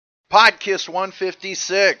Podkiss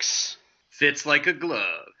 156. Fits like a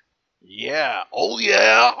glove. Yeah. Oh,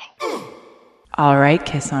 yeah. All right,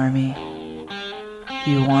 Kiss Army.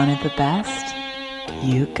 You wanted the best?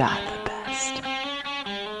 You got the best.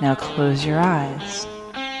 Now close your eyes.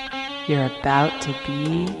 You're about to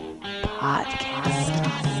be podcasted.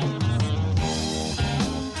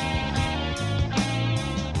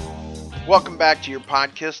 Welcome back to your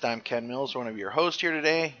podcast. I'm Ken Mills, one of your hosts here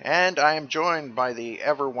today, and I am joined by the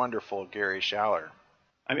ever wonderful Gary Schaller.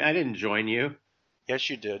 I mean, I didn't join you. Yes,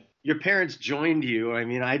 you did. Your parents joined you. I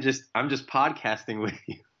mean, I'm just podcasting with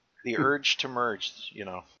you. The urge to merge, you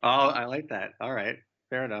know. Oh, I like that. All right.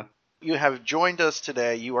 Fair enough. You have joined us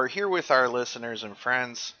today. You are here with our listeners and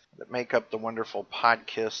friends that make up the wonderful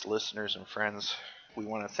podcast listeners and friends. We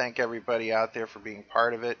want to thank everybody out there for being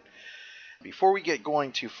part of it. Before we get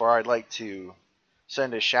going too far, I'd like to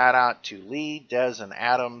send a shout out to Lee, Des, and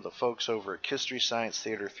Adam, the folks over at History Science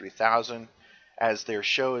Theater 3000, as their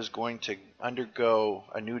show is going to undergo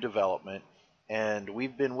a new development. And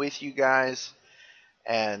we've been with you guys,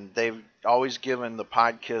 and they've always given the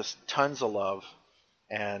podcast tons of love.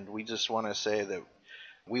 And we just want to say that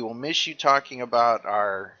we will miss you talking about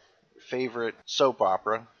our favorite soap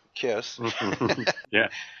opera, Kiss. Yeah.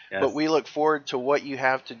 Yes. But we look forward to what you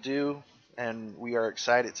have to do, and we are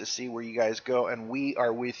excited to see where you guys go, and we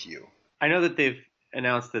are with you. I know that they've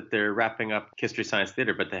announced that they're wrapping up History Science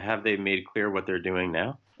Theater, but have they made clear what they're doing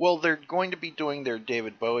now? Well, they're going to be doing their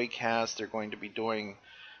David Bowie cast. They're going to be doing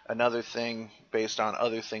another thing based on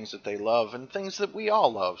other things that they love and things that we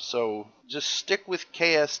all love. So just stick with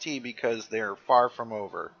KST because they're far from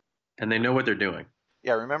over. And they know what they're doing.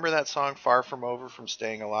 Yeah, remember that song Far From Over from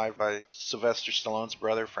Staying Alive by Sylvester Stallone's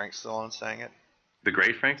brother, Frank Stallone, sang it? The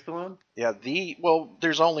great Frank Stallone? Yeah, well,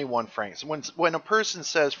 there's only one Frank. When a person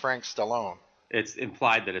says Frank Stallone, It's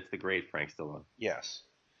implied that it's the great Frank Stallone. yes.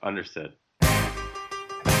 Understood.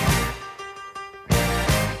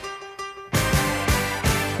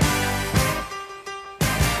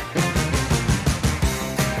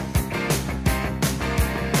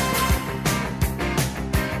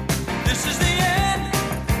 This is the end.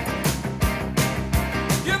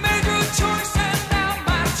 You made your choice and now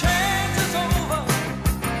my chance is over.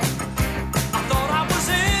 I thought I was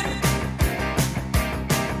in.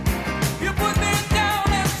 You put me down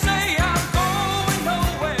and say I'm going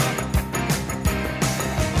nowhere.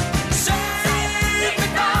 Save me,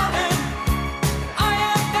 darling. I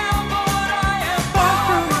am down, but I am far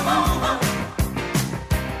from over.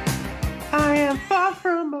 I am far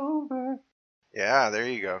from over. Yeah, there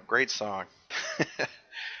you go. Great song.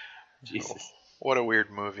 Jesus. What a weird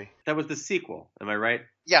movie. That was the sequel. Am I right?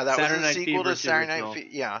 Yeah, that Saturday was Night the sequel Fever to is the Saturday Night original. Fever.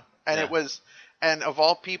 Yeah, and Yeah. it was, and of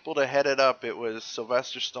all people to head it up, it was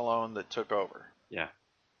Sylvester Stallone that took over. Yeah.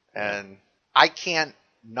 And I can't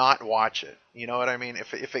not watch it. You know what I mean?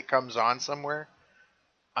 If it comes on somewhere,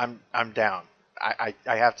 I'm down. I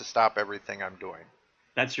have to stop everything I'm doing.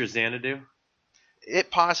 That's your Xanadu? It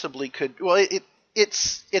possibly could. Well,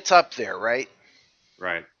 it's up there, right?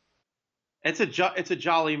 Right. It's a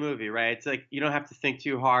jolly movie, right? It's like you don't have to think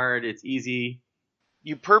too hard. It's easy.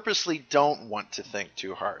 You purposely don't want to think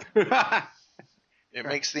too hard. Right. It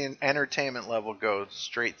makes the entertainment level go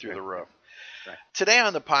straight through the roof. Right. Today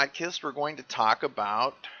on the podcast, we're going to talk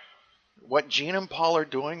about what Gene and Paul are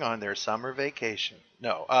doing on their summer vacation.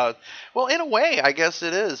 No, well, in a way, I guess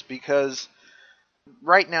it is, because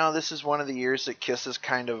right now this is one of the years that Kiss is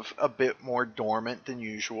kind of a bit more dormant than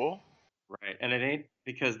usual. Right. And it ain't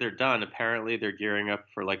because they're done. Apparently, they're gearing up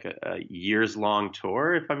for like a years-long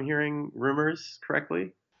tour, if I'm hearing rumors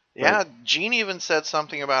correctly. Yeah, Gene even said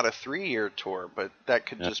something about a 3-year tour, but that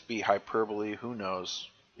could Yeah. just be hyperbole. Who knows?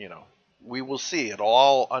 You know, we will see. It'll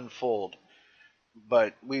all unfold.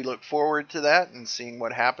 But we look forward to that and seeing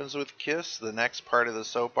what happens with Kiss, the next part of the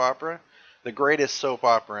soap opera. The greatest soap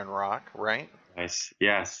opera in rock, right? Nice.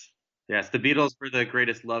 Yes. Yes. The Beatles were the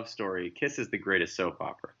greatest love story. Kiss is the greatest soap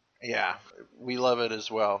opera. Yeah, we love it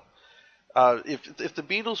as well. If the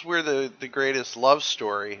Beatles were the greatest love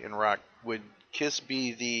story in rock, would Kiss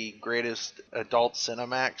be the greatest adult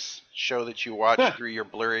Cinemax show that you watch through your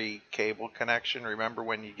blurry cable connection? Remember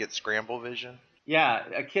when you get scramble vision?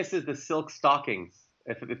 Yeah. Kiss is the Silk Stockings,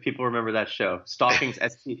 if people remember that show. Stockings,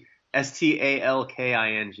 Stalkings.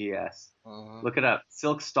 Mhm. Look it up.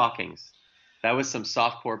 Silk Stockings. That was some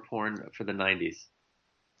softcore porn for the 90s.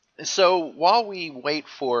 So while we wait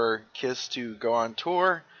for Kiss to go on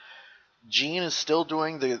tour, Gene is still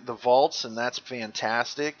doing the vaults, and that's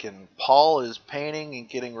fantastic. And Paul is painting and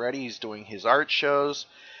getting ready. He's doing his art shows.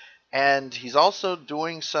 And he's also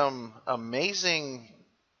doing some amazing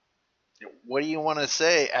what do you want to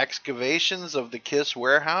say? Excavations of the Kiss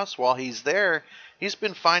warehouse. While he's there, he's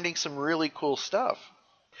been finding some really cool stuff.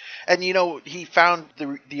 And he found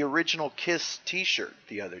the original Kiss T-shirt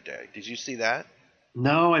the other day. Did you see that?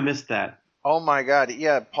 No, I missed that. Oh my God!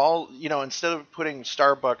 Yeah, Paul. Instead of putting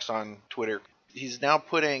Starbucks on Twitter, he's now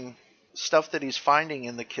putting stuff that he's finding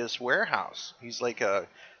in the Kiss warehouse. He's like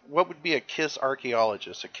what would be a Kiss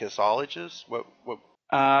archaeologist? A Kissologist? What?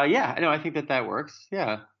 Yeah, no, I think that works.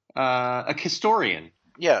 Yeah, a historian.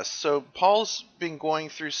 Yes. So Paul's been going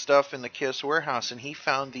through stuff in the Kiss warehouse, and he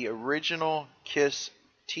found the original Kiss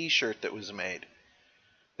T-shirt that was made.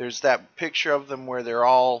 There's that picture of them where they're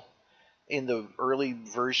all in the early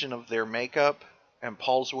version of their makeup, and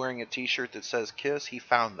Paul's wearing a T-shirt that says Kiss. He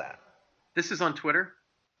found that. This is on Twitter?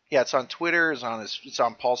 Yeah, it's on Twitter. It's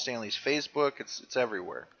on Paul Stanley's Facebook. It's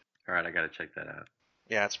everywhere. All right, I got to check that out.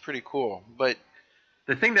 Yeah, it's pretty cool. But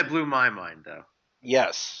the thing that blew my mind, though.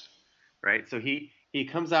 Yes. Right. So he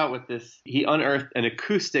comes out with this. He unearthed an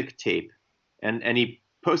acoustic tape, and he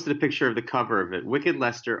posted a picture of the cover of it. Wicked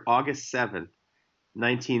Lester, August 7th,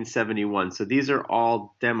 1971. So these are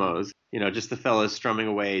all demos. Just the fellas strumming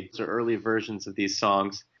away. These are early versions of these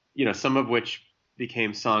songs. Some of which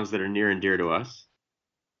became songs that are near and dear to us.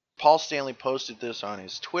 Paul Stanley posted this on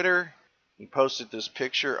his Twitter. He posted this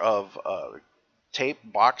picture of a tape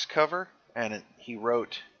box cover, and he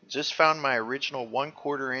wrote, "Just found my original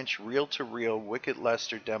 1/4 inch reel-to-reel Wicked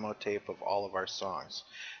Lester demo tape of all of our songs,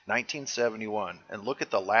 1971, and look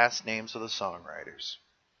at the last names of the songwriters."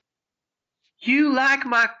 You like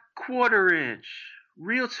my 1/4 inch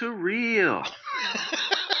reel-to-reel.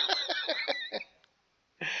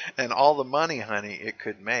 And all the money, honey, it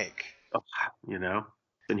could make.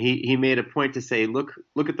 And he made a point to say, look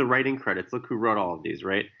at the writing credits. Look who wrote all of these,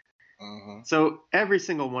 right? Mm-hmm. So every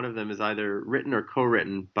single one of them is either written or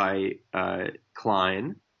co-written by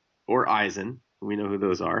Klein or Eisen. We know who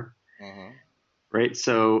those are, right?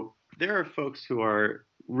 So there are folks who are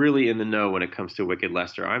really in the know when it comes to Wicked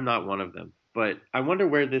Lester. I'm not one of them, but I wonder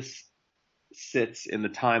where this sits in the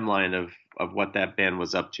timeline of what that band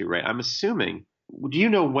was up to, right? I'm assuming. Do you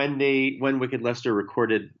know when Wicked Lester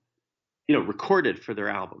recorded for their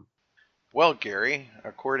album? Well, Gary,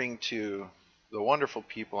 according to the wonderful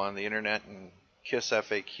people on the internet and Kiss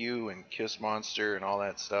FAQ and Kiss Monster and all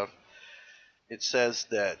that stuff, it says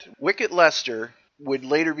that Wicked Lester would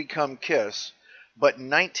later become Kiss, but in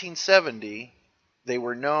 1970 they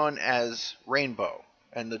were known as Rainbow,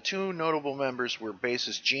 and the two notable members were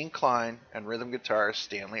bassist Gene Klein and rhythm guitarist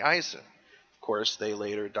Stanley Eisen. Of course, they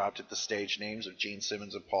later adopted the stage names of Gene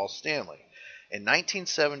Simmons and Paul Stanley. In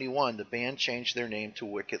 1971, the band changed their name to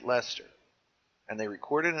Wicked Lester, and they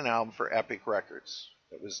recorded an album for Epic Records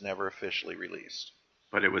that was never officially released.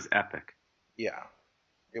 But it was epic. Yeah,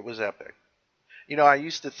 it was epic. I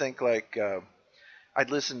used to think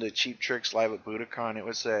I'd listen to Cheap Trick's live at Budokan. It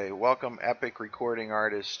would say, "Welcome, epic recording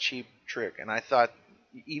artist Cheap Trick," and I thought,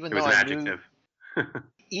 even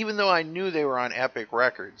though I knew they were on Epic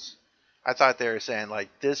Records, I thought they were saying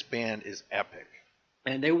this band is epic.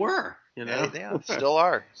 And they were, Yeah, still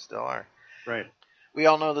are. Right. We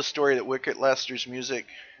all know the story that Wicked Lester's music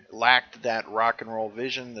lacked that rock and roll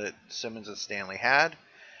vision that Simmons and Stanley had,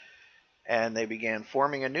 and they began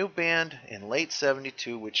forming a new band in late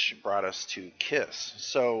 '72, which brought us to Kiss.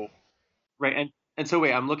 So, right, and so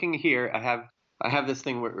wait, I'm looking here. I have this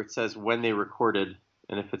thing where it says when they recorded,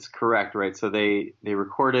 and if it's correct, right? So they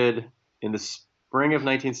recorded in the spring of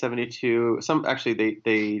 1972.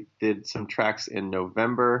 They did some tracks in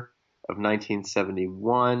November of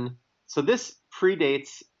 1971. So this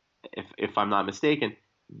predates, if I'm not mistaken,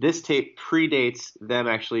 this tape predates them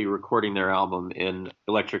actually recording their album in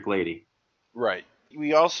Electric Lady. Right.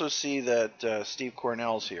 We also see that Steve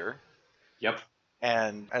Cornell's here. Yep.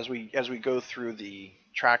 And as we go through the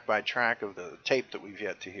track by track of the tape that we've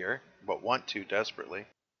yet to hear, but want to desperately.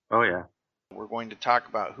 Oh yeah. We're going to talk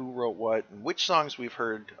about who wrote what and which songs we've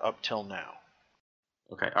heard up till now.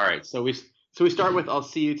 Okay. All right. So we start with "I'll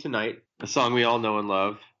See You Tonight," a song we all know and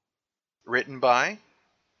love. Written by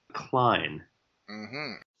Klein.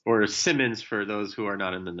 Mm-hmm. Or Simmons for those who are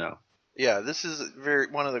not in the know. Yeah, this is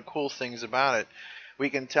one of the cool things about it. We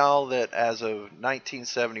can tell that as of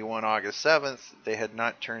 1971, August 7th, they had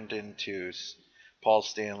not turned into Paul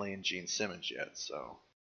Stanley and Gene Simmons yet. So,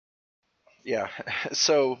 yeah.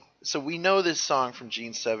 So we know this song from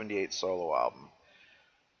Gene's '78 solo album.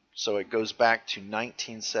 So it goes back to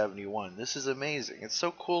 1971. This is amazing. It's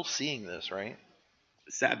so cool seeing this, right?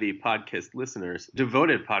 Savvy podcast listeners,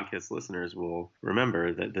 devoted podcast listeners will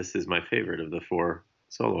remember that this is my favorite of the 4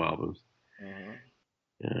 solo albums. Mm-hmm.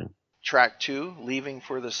 Yeah. Track 2, "Leaving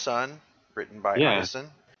for the Sun," written by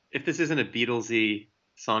Eisen. If this isn't a Beatlesy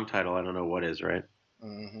song title, I don't know what is, right?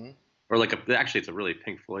 Mm-hmm. Or like actually, it's a really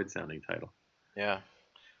Pink Floyd sounding title. Yeah.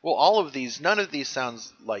 Well, all of these, none of these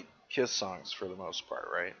sounds like Kiss songs for the most part,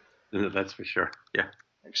 right? That's for sure. Yeah.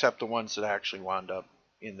 Except the ones that actually wound up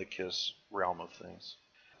in the Kiss realm of things.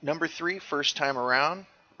 Number 3, First Time Around,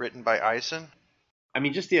 written by Eisen. I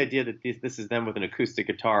mean, just the idea that this is them with an acoustic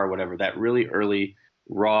guitar or whatever, that really early,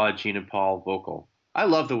 raw Gene and Paul vocal. I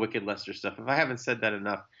love the Wicked Lester stuff. If I haven't said that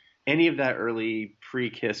enough, any of that early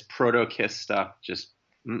pre-Kiss, proto-Kiss stuff, just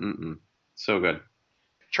so good.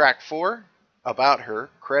 Track 4, About Her,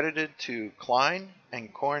 credited to Klein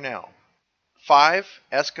and Cornell. 5,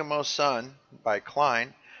 Eskimo Sun by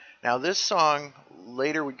Klein. Now this song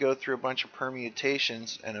later would go through a bunch of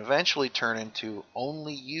permutations and eventually turn into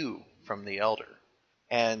Only You from The Elder.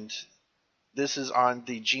 And this is on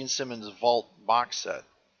the Gene Simmons Vault box set.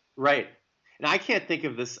 Right. And I can't think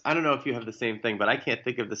of this. I don't know if you have the same thing, but I can't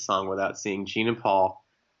think of this song without seeing Gene and Paul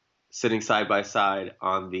sitting side by side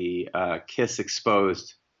on the Kiss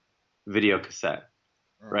Exposed video cassette,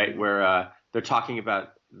 right? Where they're talking about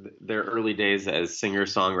their early days as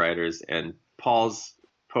singer-songwriters, and Paul's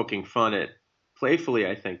playfully,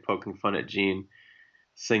 I think, poking fun at Gene,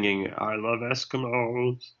 singing, "I love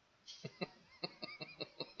Eskimos."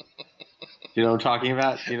 Do you know what I'm talking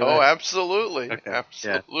about? Do you know that? Absolutely. Okay.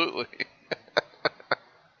 Absolutely.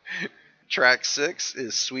 Track 6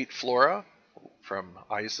 is Sweet Flora from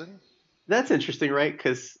Eisen. That's interesting, right?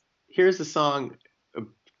 Because here's a song,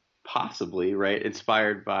 possibly, right,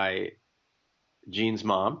 inspired by Gene's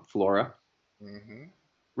mom, Flora, Mm-hmm.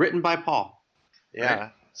 written by Paul. Yeah,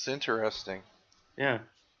 Right? it's interesting. Yeah.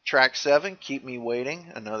 Track 7, Keep Me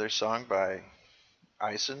Waiting, another song by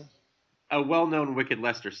Eisen. A well-known Wicked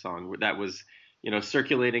Lester song that was,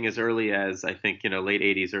 circulating as early as, I think, late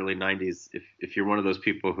 80s, early 90s. If you're one of those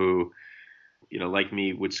people who, like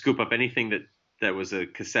me, would scoop up anything that was a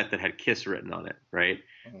cassette that had Kiss written on it, right?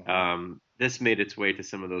 Mm-hmm. This made its way to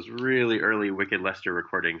some of those really early Wicked Lester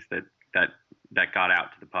recordings that got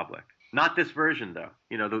out to the public. Not this version, though.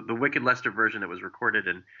 The Wicked Lester version that was recorded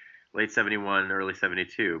in late 71, early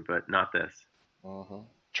 72, but not this. Mm-hmm.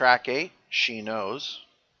 Track 8, She Knows,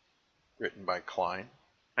 written by Klein.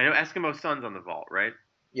 I know Eskimo Sun's on the vault, right?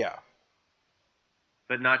 Yeah.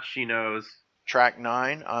 But not She Knows. Track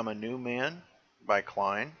 9, I'm a New Man by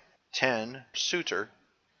Klein. 10, Suitor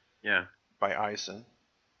Yeah. by Eisen.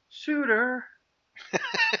 Shooter.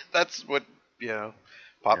 That's what,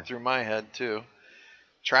 popped Yeah. through my head, too.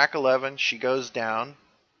 Track 11, She Goes Down.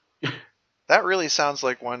 That really sounds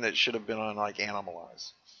like one that should have been on, like,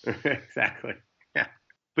 Animalize. Exactly. Yeah.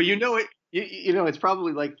 But it. It's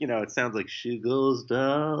probably like, it sounds like she goes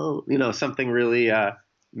down. Something really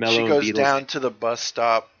mellow. She goes Beatles. down to the bus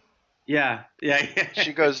stop. Yeah.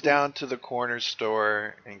 She goes down to the corner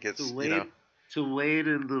store and gets, to wait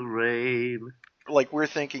in the rain. like we're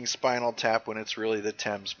thinking Spinal Tap when it's really the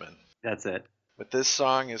Thamesmen. That's it. But this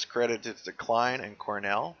song is credited to Klein and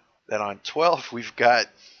Cornell. Then on 12, we've got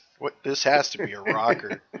this has to be a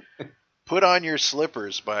rocker. Put On Your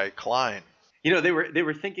Slippers by Klein. They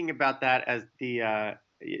were thinking about that as the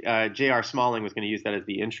J.R. Smalling was going to use that as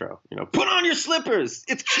the intro. Put on your slippers.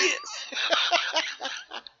 It's Kiss.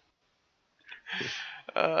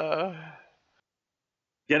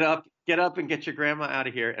 Get up and get your grandma out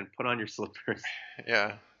of here and put on your slippers.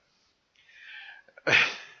 Yeah.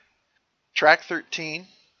 Track 13.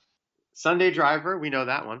 Sunday Driver, we know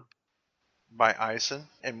that one. By Eisen.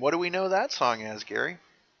 And what do we know that song as, Gary?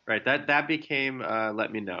 Right, that became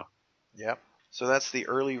Let Me Know. Yep. So that's the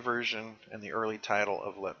early version and the early title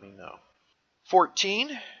of Let Me Know.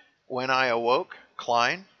 14, When I Awoke,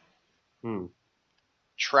 Klein.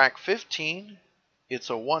 Track 15, It's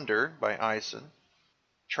a Wonder by Eisen.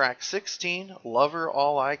 Track 16, Lover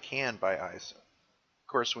All I Can by Eisen. Of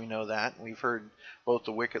course, we know that. We've heard both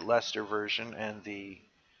the Wicked Lester version and the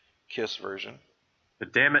Kiss version.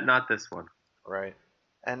 But damn it, not this one. Right.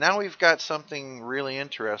 And now we've got something really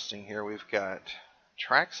interesting here. We've got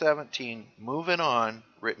track 17, Moving On,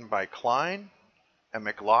 written by Klein and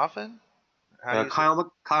McLaughlin.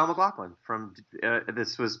 Kyle MacLachlan from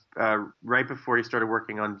this was right before he started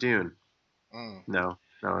working on Dune. No,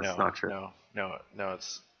 it's not true. No,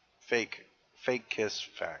 it's fake Kiss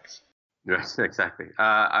facts. Yes, exactly.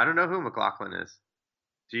 I don't know who McLaughlin is.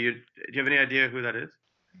 Do you have any idea who that is?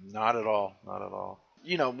 Not at all.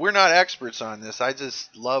 We're not experts on this. I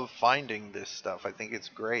just love finding this stuff. I think it's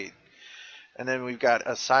great. And then we've got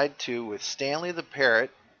a side 2 with Stanley the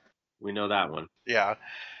Parrot. We know that one. Yeah,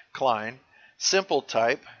 Klein. Simple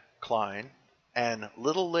Type, Klein. And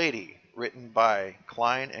Little Lady, written by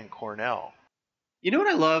Klein and Cornell. You know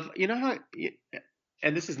what I love? You know how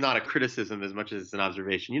and this is not a criticism as much as it's an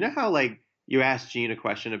observation. You know how like you ask Gene a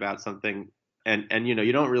question about something and you know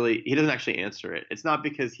you don't really he doesn't actually answer it. It's not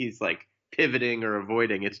because he's like pivoting or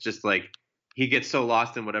avoiding. It's just like he gets so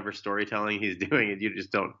lost in whatever storytelling he's doing and you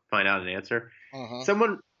just don't find out an answer. Uh-huh.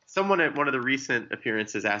 Someone at one of the recent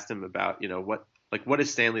appearances asked him about, you know, what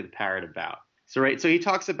is Stanley the Parrot about? So right, so he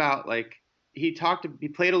talks about like he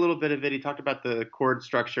played a little bit of it. He talked about the chord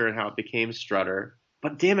structure and how it became Strutter.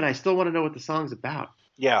 But damn it, I still want to know what the song's about.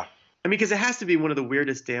 Yeah. I mean, because it has to be one of the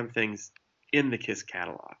weirdest damn things in the Kiss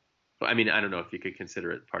catalog. I mean, I don't know if you could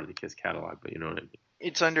consider it part of the Kiss catalog, but you know what I mean.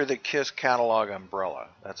 It's under the Kiss catalog umbrella.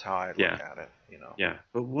 That's how I look at it, you know. Yeah,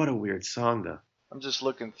 but what a weird song, though. I'm just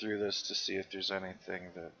looking through this to see if there's anything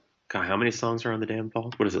that... God, how many songs are on the damn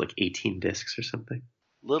vault? What is it, like 18 discs or something?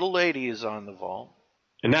 Little Lady is on the vault.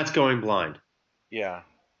 And that's Going Blind. Yeah.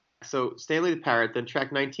 So Stanley the Parrot, then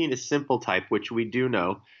track 19 is Simple Type, which we do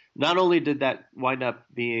know. Not only did that wind up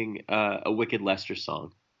being a Wicked Lester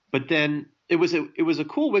song, but then it was a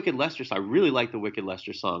cool Wicked Lester song. I really like the Wicked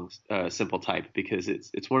Lester song, Simple Type, because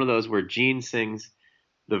it's one of those where Gene sings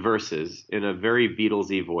the verses in a very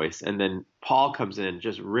Beatlesy voice, and then Paul comes in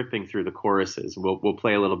just ripping through the choruses. We'll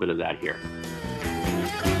play a little bit of that here.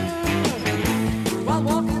 While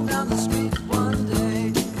walking down the street one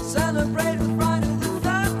day, celebrating Friday the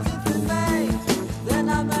 13th in May, then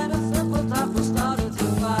I met a simple type who started to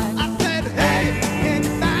fight. I said, hey, can you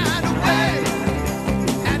find a way?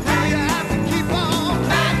 And now you have to keep on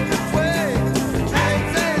back this way. The train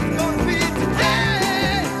says it's gonna be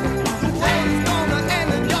today. The world's gonna end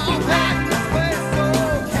and you're back this way. So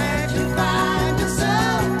can't you find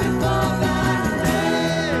yourself before that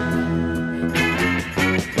day?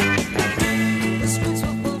 The streets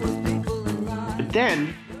were full of people and life. But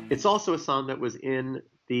then it's also a song that was in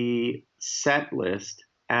the set list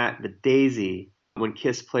at the Daisy when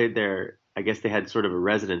Kiss played there. I guess they had sort of a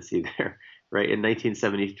residency there, right? In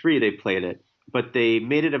 1973, they played it, but they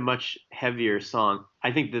made it a much heavier song.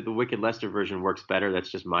 I think that the Wicked Lester version works better.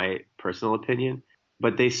 That's just my personal opinion.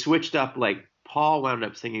 But they switched up, like Paul wound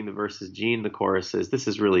up singing the verses, Gene the choruses. This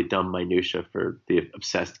is really dumb minutia for the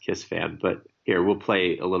obsessed Kiss fan, but here, we'll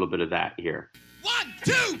play a little bit of that here. 1,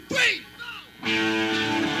 2, 3.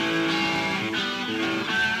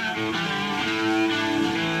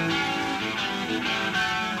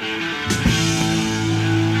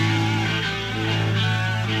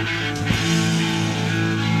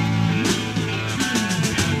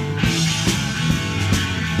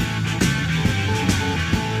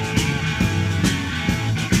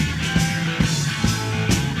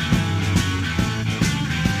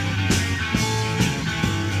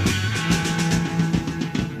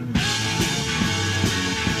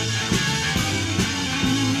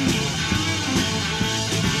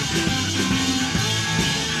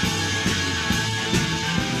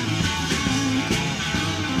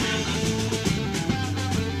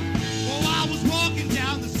 Well, I was walking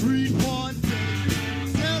down the street one day,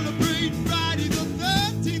 celebrating Friday the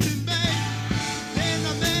 13th in May. Then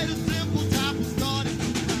I met a simple type who started to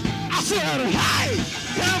cry. I said, hey,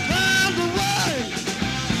 can't find a way.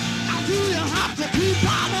 How do you have to keep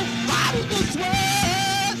on fighting this way?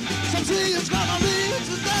 Something is gonna lead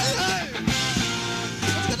today. Hey,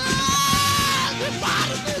 it's gonna be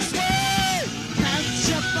fighting this way. Can't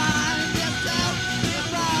you find yourself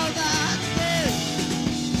before that day?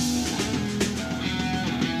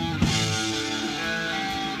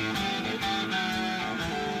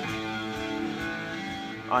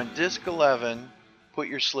 On disc 11, Put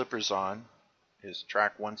Your Slippers On is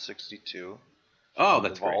track 162. Oh, on the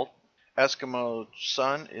that's great. vault. Eskimo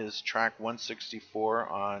Sun is track 164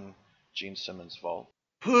 on Gene Simmons' vault.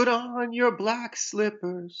 Put on your black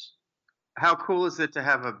slippers. How cool is it to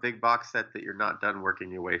have a big box set that you're not done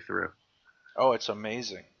working your way through? Oh, it's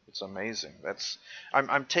amazing. It's amazing.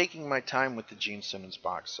 I'm taking my time with the Gene Simmons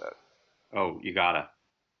box set. Oh, you gotta.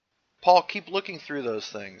 Paul, keep looking through those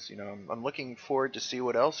things. You know, I'm looking forward to see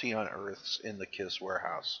what else he unearths in the Kiss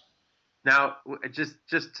warehouse. Now,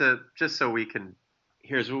 just so we can,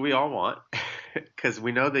 here's what we all want, because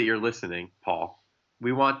we know that you're listening, Paul.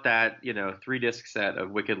 We want that, you know, 3-disc set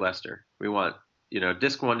of Wicked Lester. We want, you know,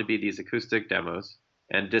 disc 1 to be these acoustic demos,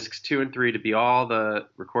 and discs 2 and 3 to be all the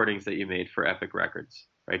recordings that you made for Epic Records,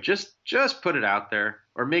 right? Just put it out there,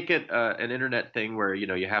 or make it an internet thing where, you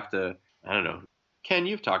know, you have to, I don't know. Ken,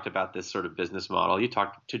 you've talked about this sort of business model. You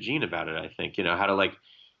talked to Gene about it, I think, you know, how to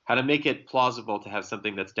make it plausible to have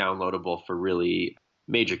something that's downloadable for really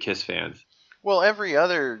major Kiss fans. Well, every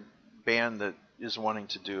other band that is wanting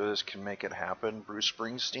to do this can make it happen. Bruce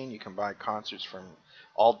Springsteen, you can buy concerts from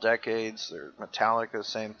all decades. Metallica,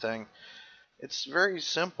 same thing. It's very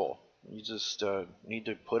simple. You just need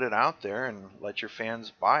to put it out there and let your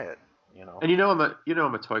fans buy it. And I'm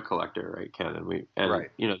a toy collector, right, Ken?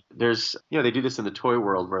 Right. They do this in the toy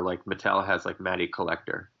world where like Mattel has like Matty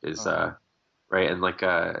Collector is right, and like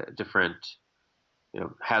different,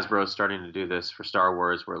 Hasbro's starting to do this for Star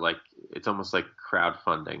Wars, where like it's almost like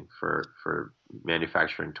crowdfunding for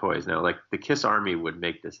manufacturing toys. Now, like the Kiss Army would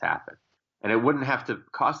make this happen, and it wouldn't have to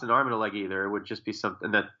cost an arm and a leg either. It would just be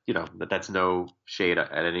something that that's no shade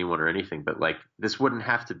at anyone or anything, but like this wouldn't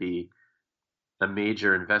have to be a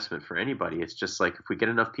major investment for anybody. It's just like if we get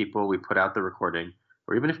enough people, we put out the recording,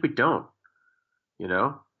 or even if we don't,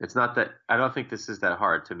 it's not that. I don't think this is that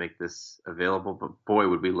hard to make this available, but boy,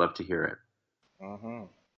 would we love to hear it. Mm-hmm.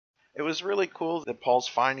 It was really cool that Paul's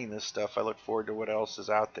finding this stuff. I look forward to what else is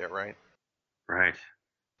out there, right? Right.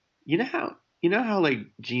 You know how like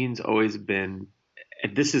Gene's always been,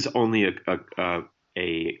 and this is only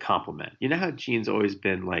a compliment. You know how Gene's always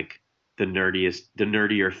been like the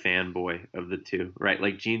nerdier fanboy of the two, right?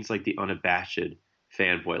 Like Gene's like the unabashed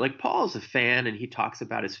fanboy. Like Paul's a fan and he talks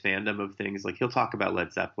about his fandom of things. Like he'll talk about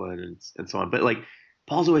Led Zeppelin and so on. But like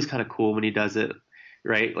Paul's always kind of cool when he does it,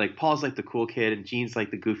 right? Like Paul's like the cool kid and Gene's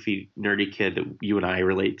like the goofy, nerdy kid that you and I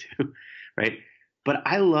relate to, right? But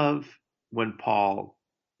I love when Paul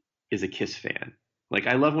is a Kiss fan. Like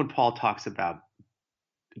I love when Paul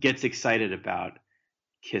gets excited about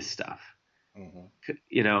Kiss stuff.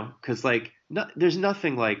 Mm-hmm. Because like there's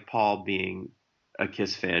nothing like Paul being a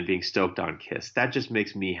Kiss fan, being stoked on Kiss. That just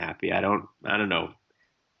makes me happy. I don't know.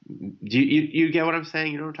 Do you get what I'm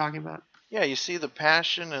saying? You know what I'm talking about? Yeah, you see the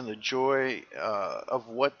passion and the joy of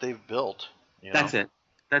what they've built. That's it.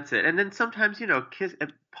 And then sometimes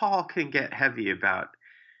Paul can get heavy about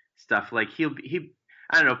stuff. Like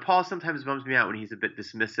I don't know. Paul sometimes bums me out when he's a bit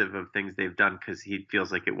dismissive of things they've done because he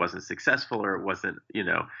feels like it wasn't successful or it wasn't,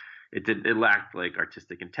 it lacked like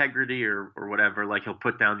artistic integrity or whatever. Like he'll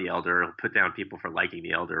put down the Elder, he'll put down people for liking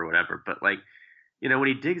the Elder or whatever. But like, when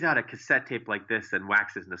he digs out a cassette tape like this and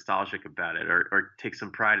waxes nostalgic about it or takes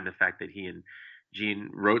some pride in the fact that he and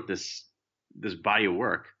Gene wrote this body of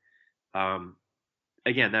work,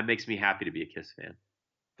 again, that makes me happy to be a Kiss fan.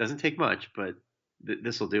 Doesn't take much, but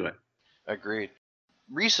this will do it. Agreed.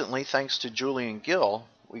 Recently, thanks to Julian Gill,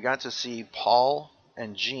 we got to see Paul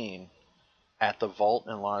and Gene at the Vault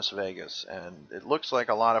in Las Vegas, and it looks like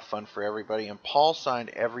a lot of fun for everybody, and Paul signed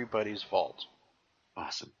everybody's vault.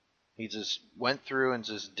 Awesome. He just went through and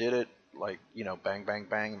just did it like, bang, bang,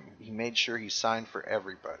 bang. He made sure he signed for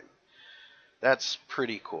everybody. That's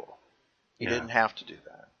pretty cool. He didn't have to do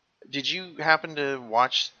that. Did you happen to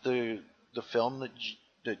watch the film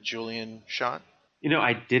that Julian shot?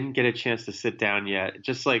 I didn't get a chance to sit down yet.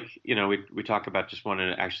 Just like, we talk about just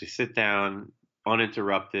wanting to actually sit down,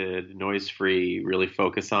 uninterrupted, noise-free, really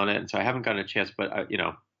focus on it. And so I haven't gotten a chance, but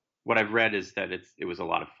what I've read is that it was a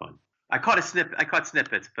lot of fun. I caught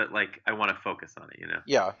snippets, but like I want to focus on it,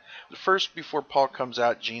 Yeah. First, before Paul comes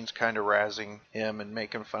out, Gene's kind of razzing him and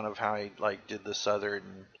making fun of how he like did the Southern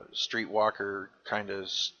streetwalker kind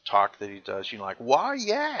of talk that he does. Like, why,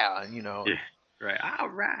 yeah, Yeah. Right. All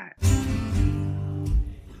right.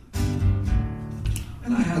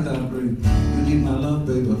 And I had that dream. You need my love,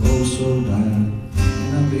 baby, oh so bad.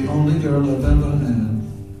 And I'm the only girl I've ever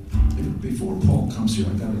had. Before Paul comes here,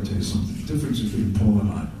 I gotta tell you something. The difference between Paul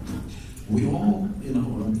and I. We all,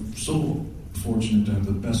 are so fortunate to have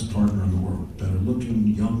the best partner in the world. Better looking,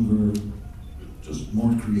 younger, just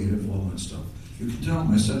more creative, all that stuff. You can tell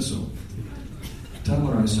him I said so. Tell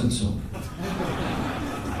her I said so.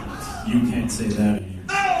 You can't say that.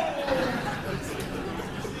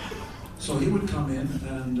 So he would come in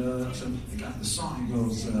and so he got the song. He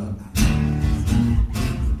goes,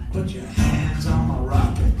 put your hands on my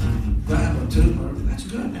rocket, grab a tumor. That's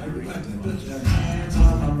good. I really like that. Put your hands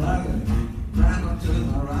on my rocket, grab a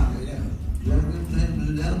tumor rocket. Yeah.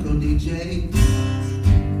 Go DJ.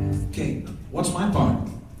 Okay, what's my part?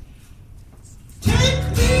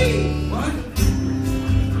 Take me. What?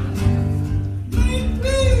 Take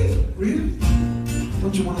me. Really?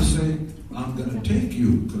 Don't you want to say, I'm going to take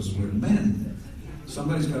you, because we're men.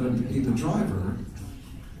 Somebody's got to be the driver.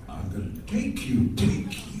 I'm going to take you.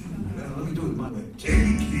 Let me do it my way.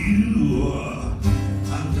 Take you.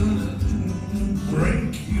 I'm going to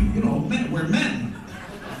break you. Men, we're men.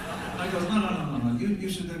 I go, no. You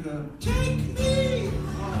should go, take me.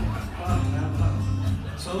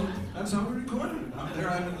 So that's how we recorded it. Out there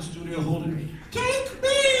I'm in the studio holding, take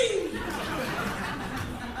me.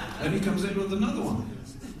 And he comes in with another one.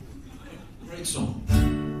 Great song.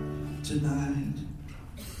 Tonight,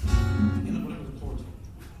 whatever the chords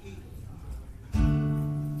are.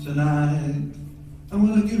 Tonight, I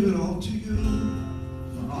want to give it all to you.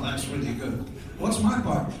 Oh, that's really good. What's my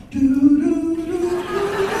part?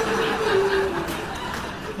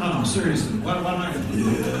 No, seriously. What am I going to do?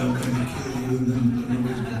 Yeah, I'm going to kill you, and then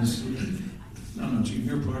nobody's going to see. No, Gene,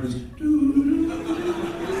 your part is.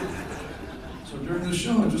 So during the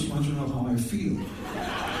show, I just want you to know how I feel.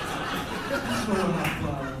 I'm throwing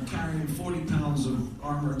up, carrying 40 pounds of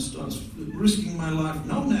armor and stuff, risking my life,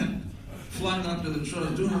 no net, flying up to the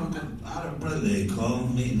truck, doing all that out of breath. They call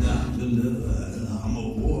me Dr. Love, I'm a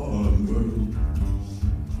war girl.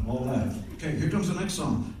 All that. Okay, here comes the next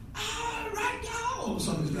song. Right now!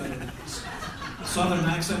 Somebody's got a southern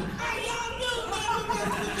accent.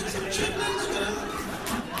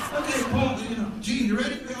 Okay, Paul, Gene, you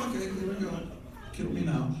ready? Okay, here we go. Kill me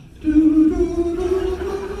now.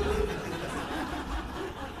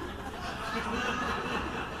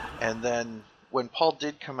 And then when Paul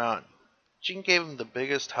did come out, Gene gave him the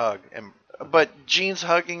biggest hug. But Gene's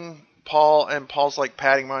hugging Paul, and Paul's like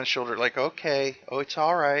patting him on the shoulder, like, okay, oh, it's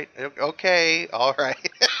all right. Okay, all right.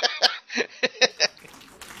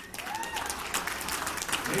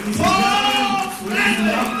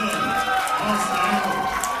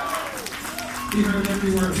 He heard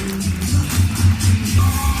every word.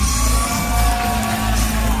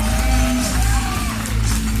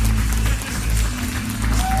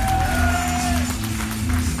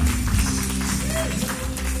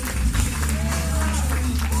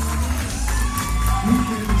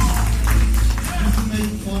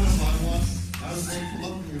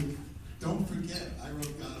 Don't forget, I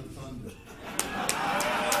wrote God of Thunder.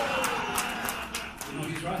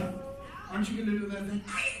 He's right. Aren't you going to do that thing? I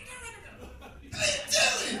didn't do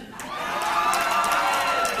it!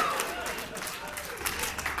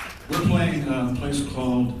 We're playing a place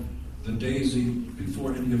called The Daisy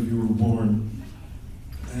before any of you were born.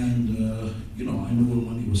 And, I knew him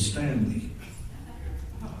when he was Stanley.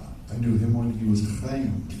 I knew him when he was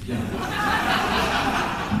Chaim. Yeah,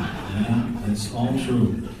 that's all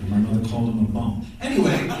true. My mother called him a bum.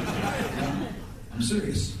 Anyway, I'm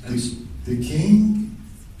serious. The king,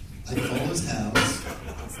 I call his house,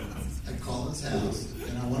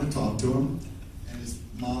 and I want to talk to him. And his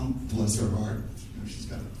mom, bless her heart, she's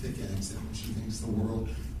got a thick accent, and she thinks the world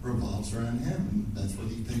revolves around him, and that's what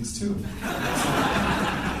he thinks too. So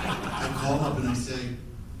I call up and I say,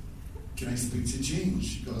 can I speak to Gene?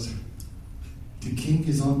 She goes, the king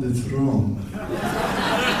is on the throne. And I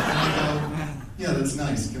go, yeah, that's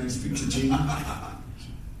nice. Can I speak to Gene?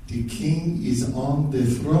 The king is on the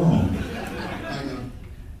throne. I go,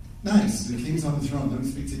 nice, the king's on the throne. Let me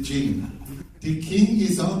speak to Gene. The king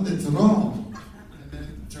is on the throne. And then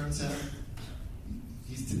it turns out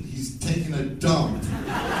he's taking a dump.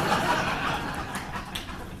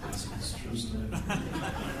 That's a true story.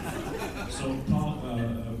 So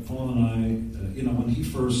Paul and I,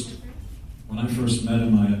 when I first met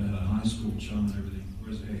him, I had a high school chum and everything.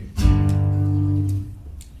 Where's Abe?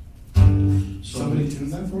 Somebody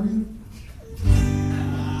tuned that for you?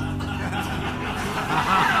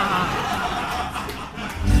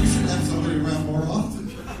 You should have somebody around more often.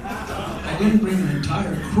 I didn't bring an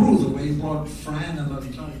entire crew the way he brought Fran and the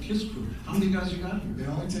entire Kiss crew. How many guys you got here? It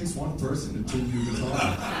only takes one person to tune your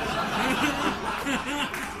guitar.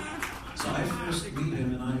 So I first meet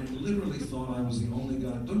him, and I literally thought I was the only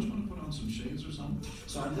guy. Don't you want to put on some shades or something?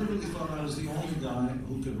 So I literally thought I was the only guy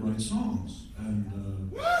who could write songs. And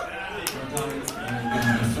my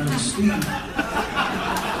friend Steve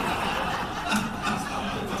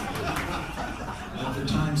at the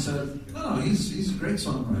time said, "No, he's a great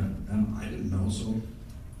songwriter," and I didn't know, so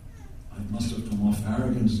I must have come off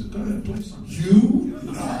arrogant and said, "Go ahead, play something." You?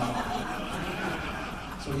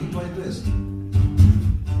 So he played this.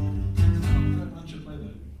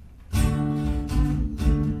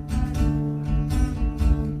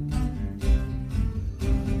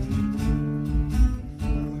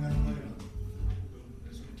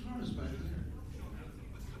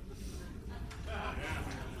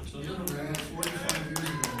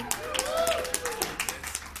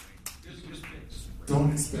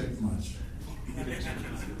 Don't expect much.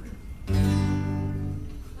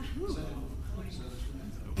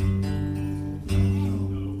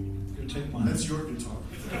 Take mine. That's your guitar.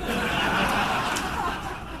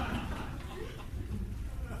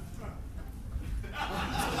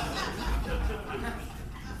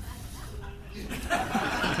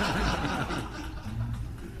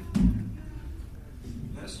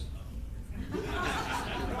 Yes?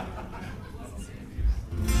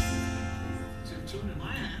 It's in tune in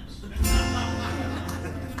my hands.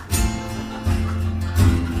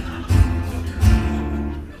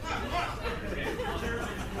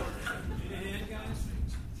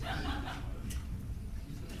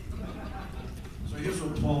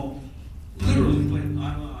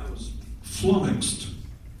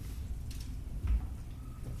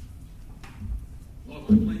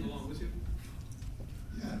 playing along with you?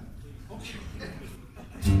 Yeah. Okay.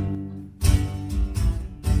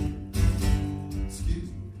 Excuse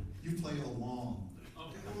me. You play along.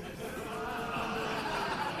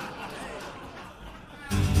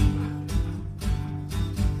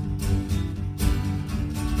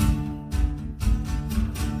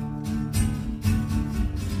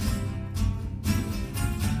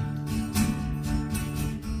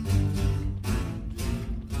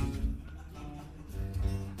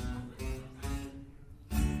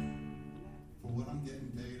 For what I'm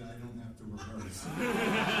getting paid, I don't have to rehearse.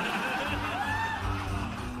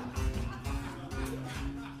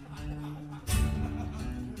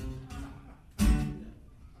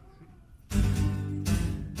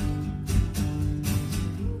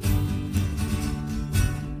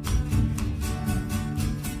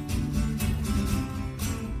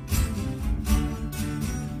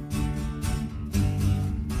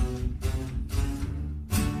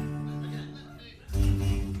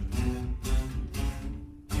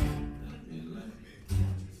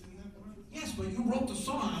 Yes, but you wrote the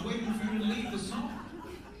song. I'm waiting for you to lead the song.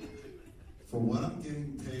 For what I'm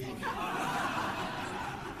getting paid,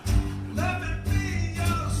 Let it be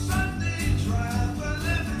your Sunday driver,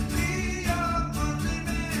 let it be your Monday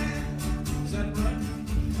man. Is that right?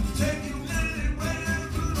 Take you anywhere,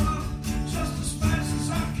 but up just as fast as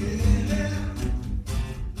I can.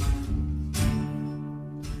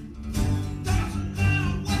 Doesn't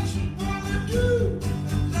matter what you wanna do,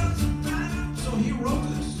 doesn't matter. So he wrote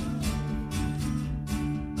this.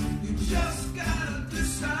 You just gotta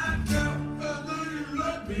decide, girl, whether you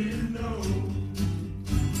let me know.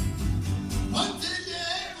 Until you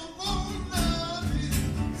ever won't love me,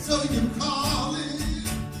 so you call it.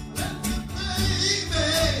 Let me,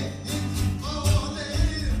 baby, it's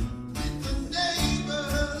falling. With the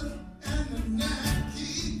neighbors and the night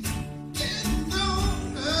keeps getting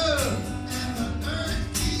longer, and the earth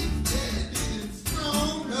keeps getting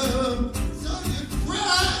stronger. So you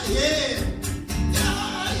cry, yeah.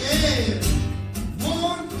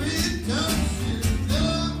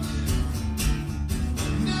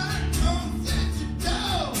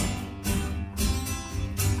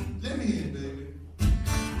 let me hear it, baby.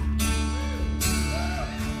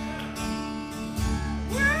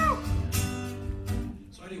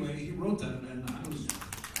 So anyway, he wrote that, and I was.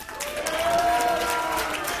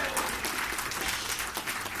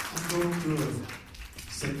 I'm going through a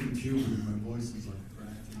second puberty. My voice is like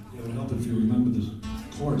cracking. It would help if you remember the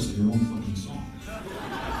chords to your own fucking song.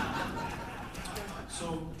 So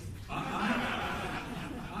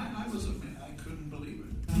I was a fan. I couldn't believe it.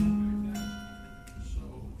 So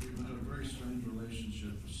we've had a very strange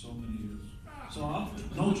relationship for so many years. So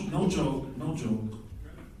no joke.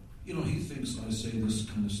 You know, he thinks I say this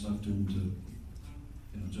kind of stuff to him to,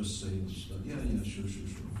 just say this stuff. Yeah, sure.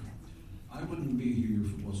 I wouldn't be here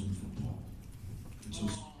if it wasn't for Paul. It's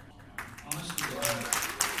just, honestly,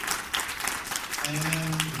 And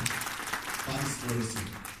vice versa.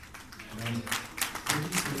 Right?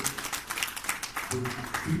 The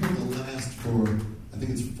people that last for, I think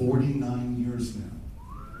it's 49 years now,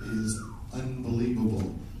 is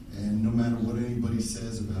unbelievable. And no matter what anybody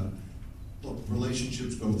says about it, look,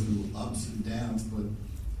 relationships go through ups and downs, but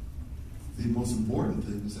the most important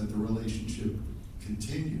thing is that the relationship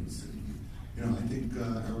continues. You know, I think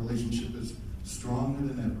our relationship is stronger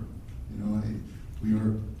than ever. You know,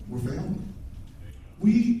 we're family.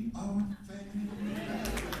 We are family.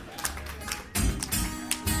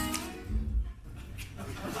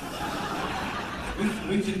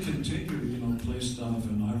 we can continue, play stuff,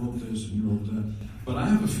 and I wrote this and you wrote that. But I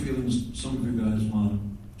have a feeling some of you guys want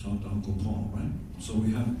to talk to Uncle Paul, right? So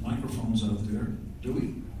we have microphones out there. Do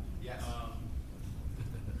we? Yes.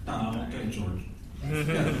 Okay, George.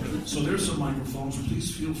 Yeah. So there's some microphones.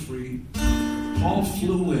 Please feel free. Paul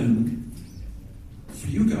flew in for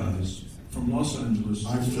you guys from Los Angeles.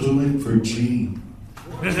 I flew in for Gene.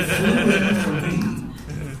 He flew in for me.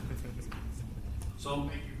 So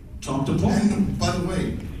talk to Paul. And by the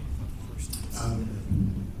way,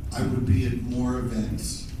 I would be at more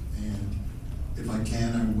events, and if I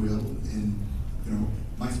can, I will. And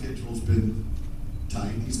my schedule's been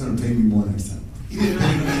tight. He's going to pay me more next time. He didn't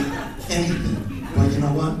pay me anything, but you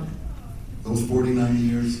know what? Those 49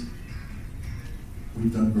 years,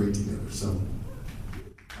 we've done great together. So.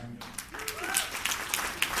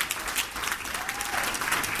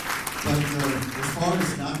 But as far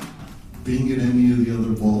as not being at any of the other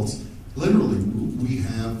vaults, literally, we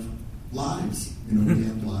have lives. We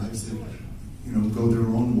have lives that, go their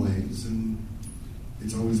own ways, and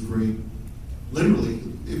it's always great. Literally,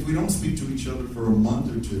 if we don't speak to each other for a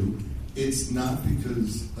month or two, it's not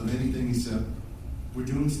because of anything except we're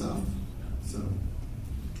doing stuff.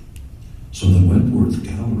 So the Wentworth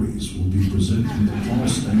Galleries will be presenting the Paul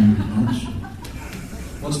Stanley Concert.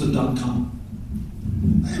 What's the .com?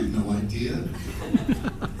 I have no idea.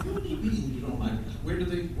 What do you mean you don't like it?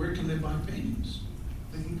 Where can they buy paintings?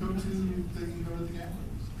 They can go to the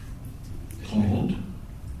galleries. Called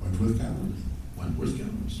Wentworth Galleries. Wentworth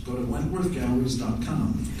Galleries. Go to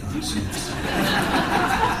wentworthgalleries.com, for God's sakes.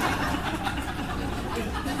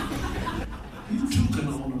 You took an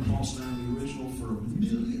own a Paul Stanley original for $1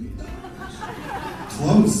 million.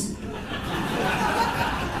 Close.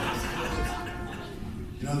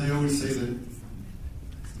 They always say that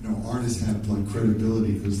artists have like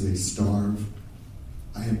credibility because they starve.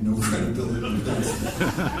 I have no credibility.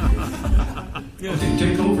 Okay,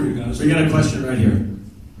 take over, you guys. We got a question right here.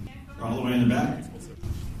 All the way in the back.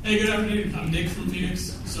 Hey, good afternoon. I'm Nick from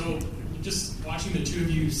Phoenix. So, just watching the two of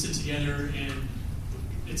you sit together, and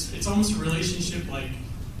it's almost a relationship like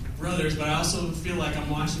brothers, but I also feel like I'm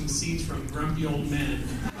watching scenes from Grumpy Old Men.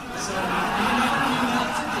 So,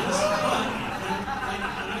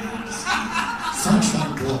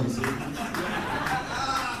 Sunshine Boys.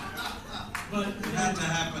 But it had to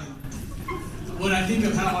happen. When I think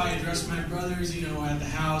of how I address my brothers, at the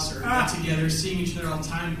house or get together, seeing each other all the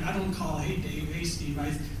time, I don't call, hey Dave, hey Steve.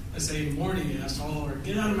 I say, morning, asshole, or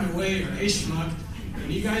get out of my way, or hey schmuck. When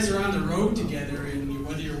you guys are on the road together, and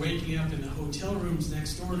whether you're waking up in the hotel rooms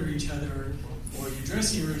next door to each other, or your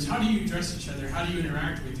dressing rooms, how do you address each other? How do you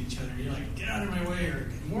interact with each other? You're like, get out of my way, or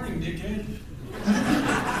good morning, dickhead.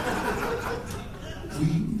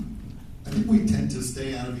 I think we tend to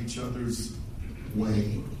stay out of each other's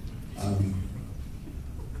way.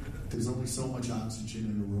 There's only so much oxygen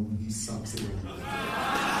in a room, and he sucks it all.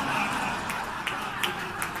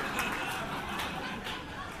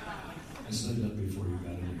 I said that before you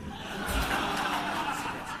got in here.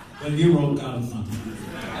 Then you wrote God of Thunder.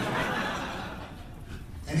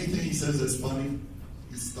 Anything he says that's funny,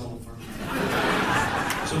 he stole from me.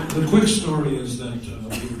 So the quick story is that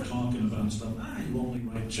we were talking about stuff. You only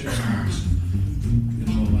write chick songs.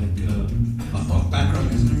 Background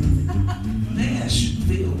music.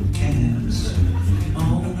 Nashville Cabs.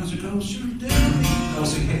 Oh, there's a kosher deli. That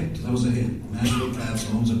was a hit. Nashville Cabs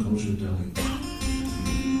owns a kosher deli.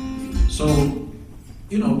 So,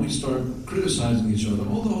 we start criticizing each other,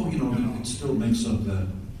 although, it still makes up that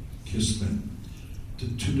Kiss thing.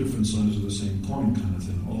 Two different sides of the same coin kind of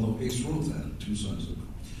thing, although Ace wrote that, two sides of it.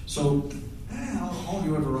 So, all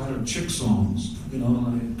you ever write are chick songs,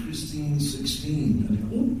 like Christine 16. And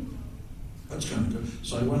that's kind of good.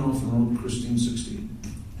 So I went off and wrote Christine 16.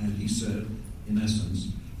 And he said, in essence,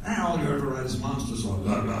 all you ever write is monster songs.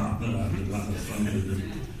 Blah, blah, blah, blah, blah, blah.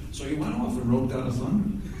 So he went off and wrote God of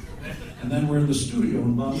Thunder. And then we're in the studio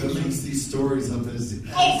and Bob He makes these stories up as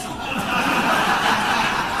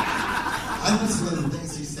I listen to the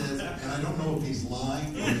things he says, and I don't know if he's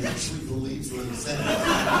lying or he actually believes what he says.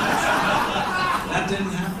 That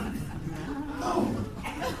didn't happen. No.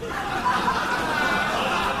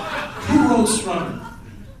 Who wrote Strutter?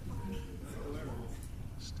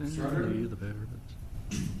 Strutter? Are you the bear?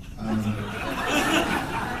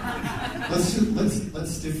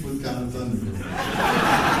 Let's stick with God of Thunder.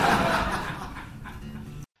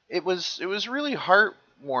 It was really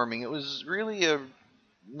heartwarming. It was really a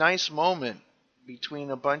nice moment between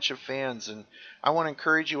a bunch of fans, and I want to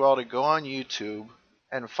encourage you all to go on YouTube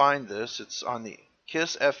and find this. It's on the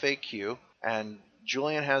KISS FAQ, and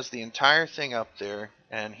Julian has the entire thing up there,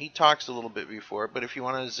 and he talks a little bit before it, but if you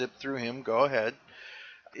want to zip through him, go ahead.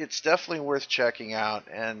 It's definitely worth checking out,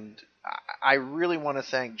 and I really want to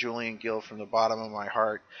thank Julian Gill from the bottom of my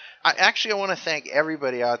heart. I want to thank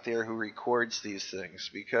everybody out there who records these things,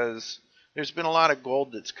 because there's been a lot of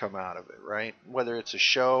gold that's come out of it, right? Whether it's a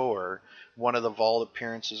show or one of the vault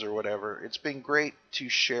appearances or whatever, it's been great to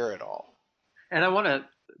share it all. And I want to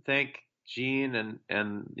thank Gene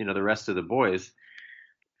and the rest of the boys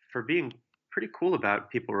for being pretty cool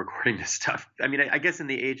about people recording this stuff. I mean, I guess in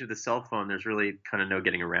the age of the cell phone, there's really kind of no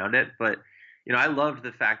getting around it. But, I loved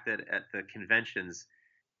the fact that at the conventions,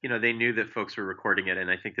 they knew that folks were recording it, and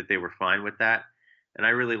I think that they were fine with that. And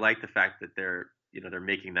I really like the fact that they're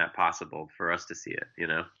making that possible for us to see it,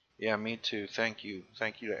 Yeah, me too. Thank you.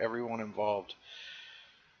 Thank you to everyone involved.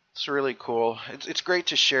 It's really cool. It's great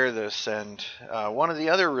to share this. And one of the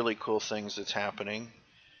other really cool things that's happening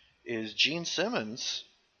is Gene Simmons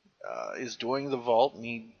is doing the vault, and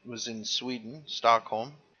he was in Sweden,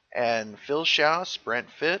 Stockholm. And Phil Schaus, Brent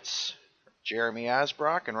Fitz, Jeremy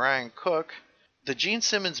Asbrock, and Ryan Cook. The Gene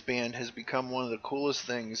Simmons Band has become one of the coolest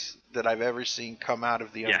things that I've ever seen come out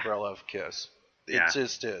of the umbrella of KISS. It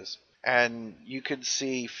just is. And you could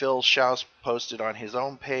see Phil Schaus posted on his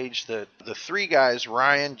own page that the three guys,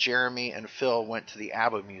 Ryan, Jeremy, and Phil, went to the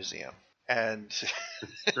ABBA Museum. And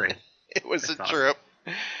Great. it was That's a awesome. trip.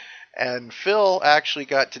 And Phil actually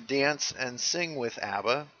got to dance and sing with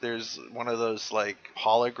ABBA. There's one of those like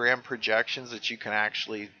hologram projections that you can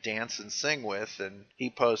actually dance and sing with, and he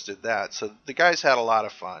posted that. So the guys had a lot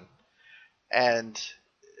of fun. And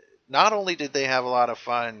not only did they have a lot of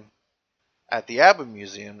fun at the ABBA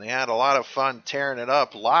Museum, they had a lot of fun tearing it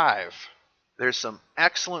up live. There's some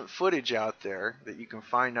excellent footage out there that you can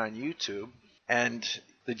find on YouTube. And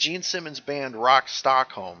the Gene Simmons Band rocked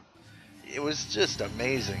Stockholm. It was just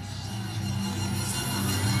amazing.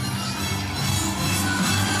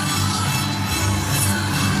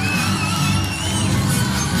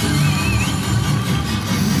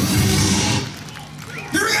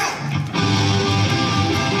 Here we go!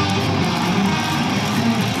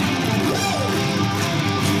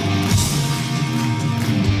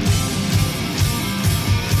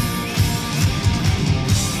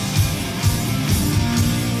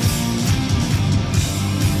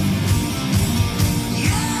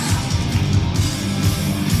 Yeah!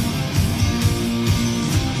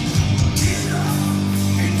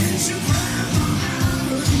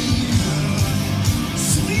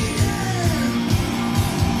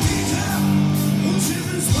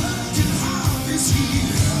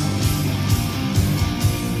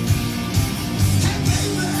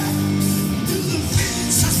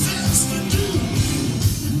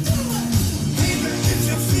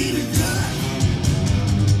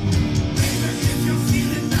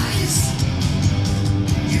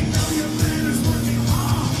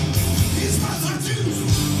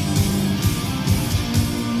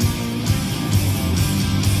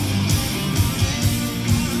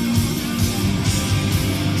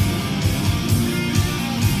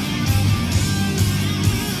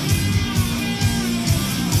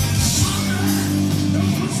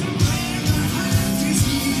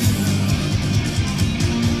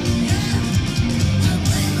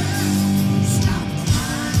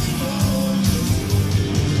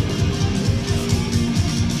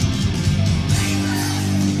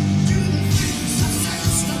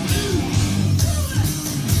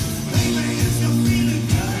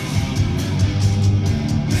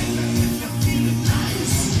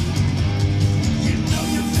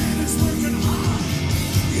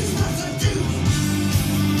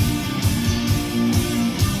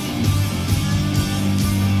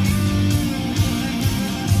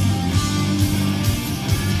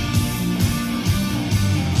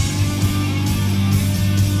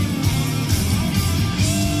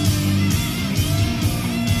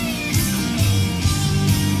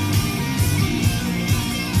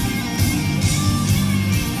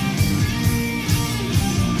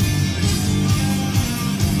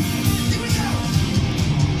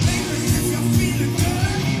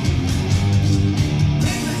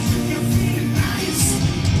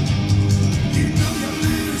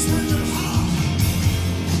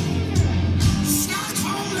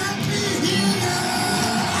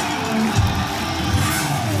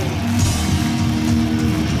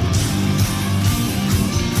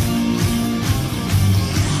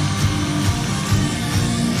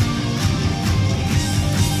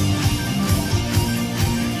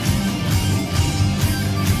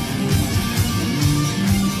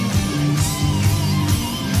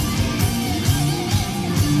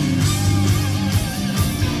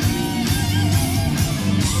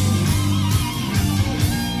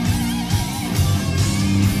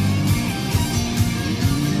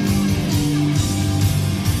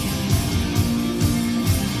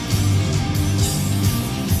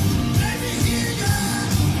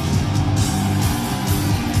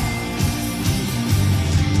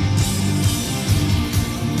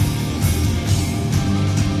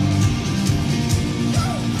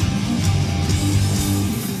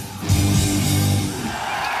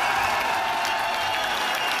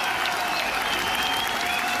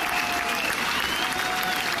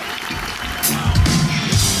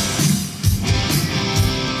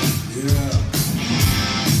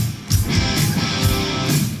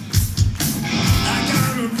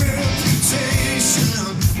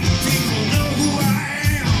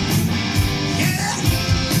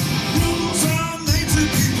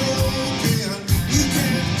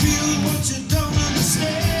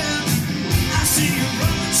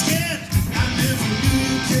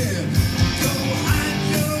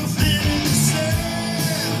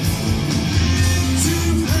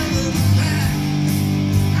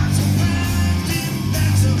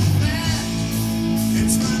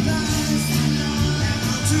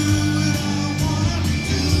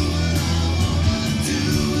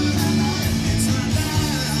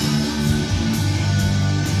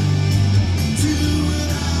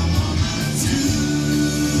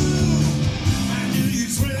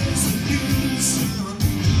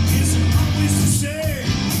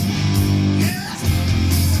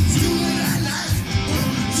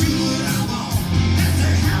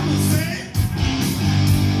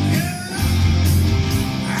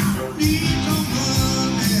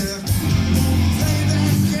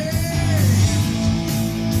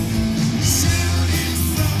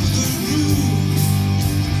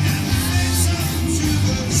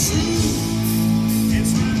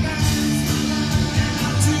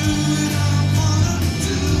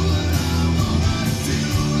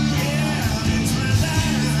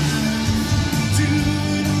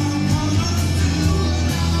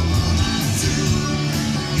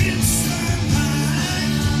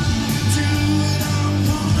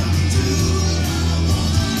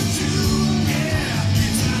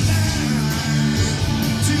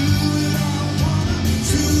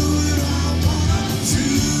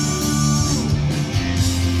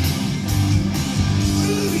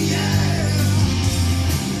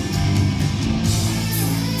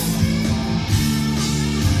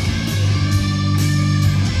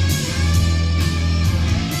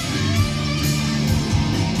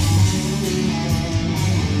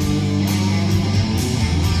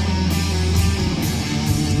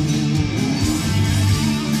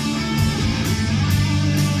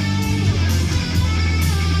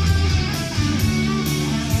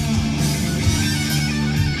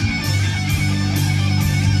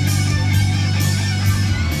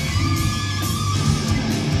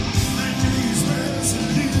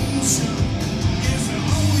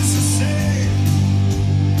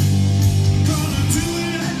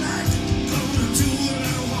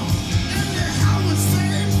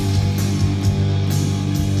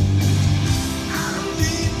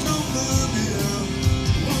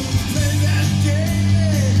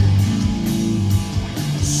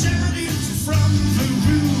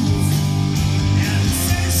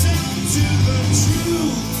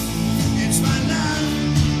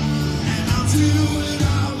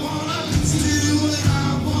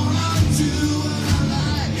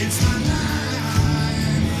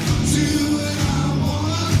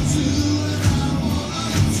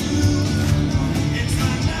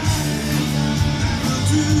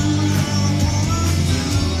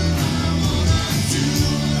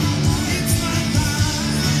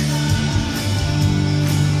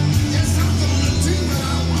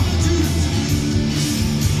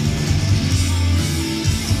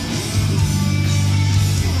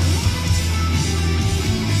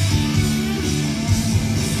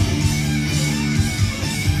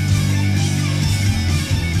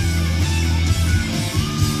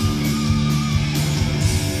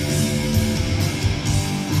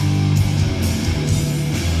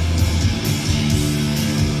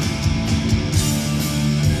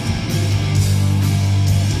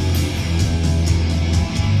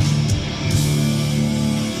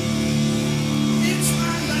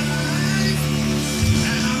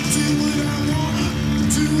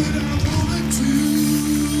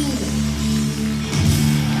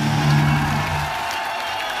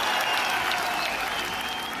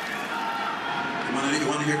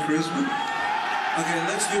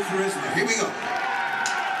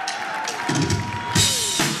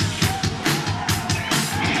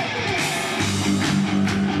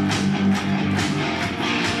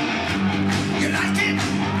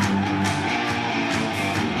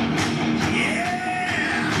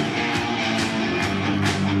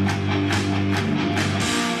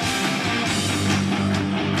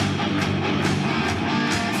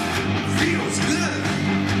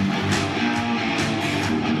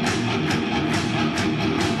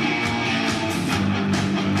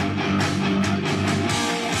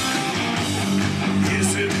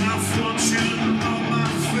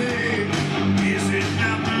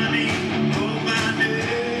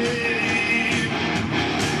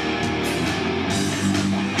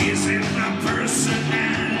 Is it my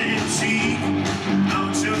personality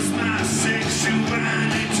or just my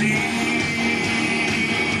sexuality?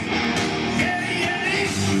 Yeah, yeah.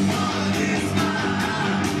 What is my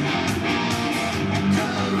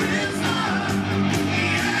charisma?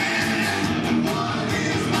 Yeah. What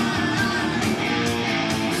is my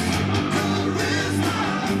charisma?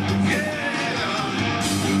 Yeah.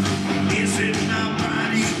 Is it my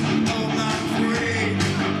body or my brain?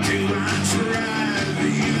 Do I drive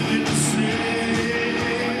you insane?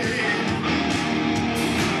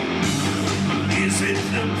 Is it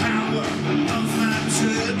the power of my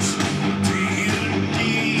touch? Do you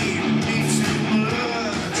need me too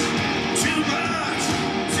much? Too much,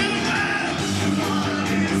 too much. What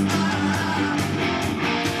is my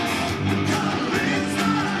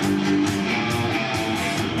charisma?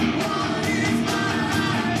 What is my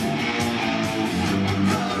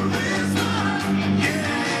charisma?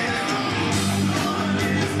 Yeah. What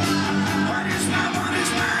is my charisma?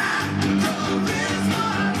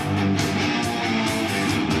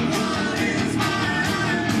 What is my charisma?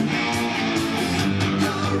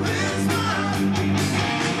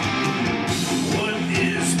 What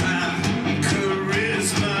is my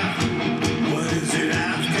charisma? What is it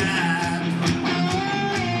I've got?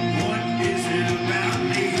 What is it about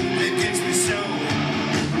me that gets me so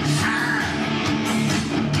high?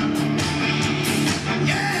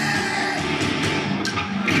 Yeah!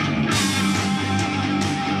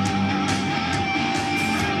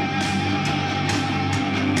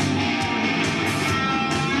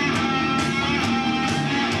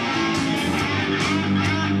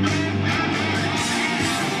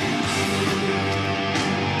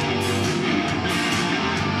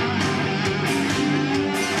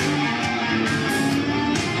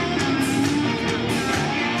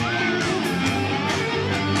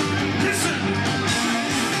 Listen!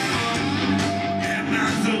 Am I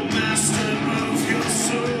the master of your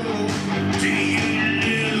soul? Do you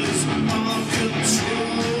lose all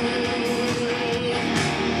control?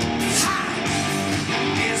 Ha!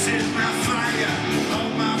 Is it my fire or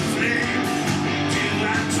my flame? Do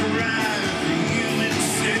I drive you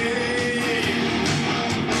insane?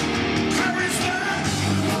 Charisma!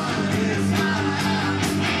 What is my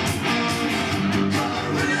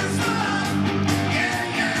charisma? Yeah,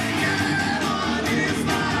 yeah, yeah. What is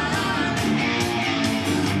my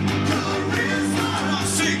charisma? Come on,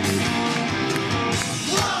 sing.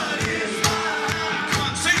 What is my? Come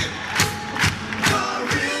on, sing it.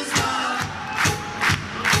 Charisma.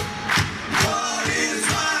 What is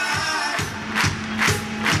my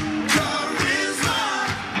charisma?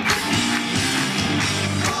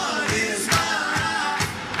 What is my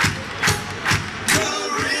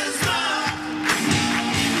charisma?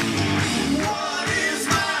 What is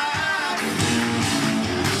my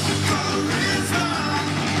charisma?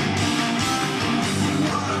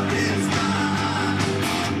 What is my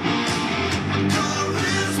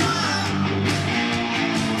charisma?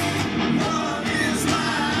 What is my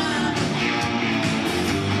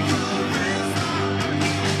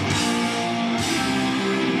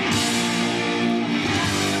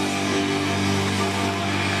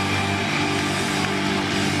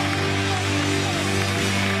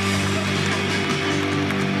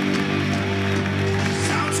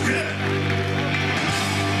Sounds good.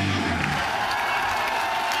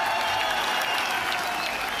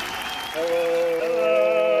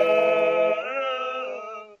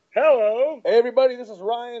 Hello. Hey, everybody, this is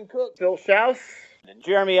Ryan Cook, Phil Schaus, And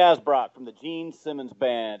Jeremy Asbrock from the Gene Simmons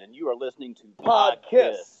Band, and you are listening to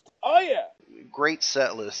Podcast. Oh, yeah. Great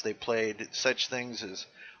set list. They played such things as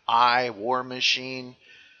War Machine,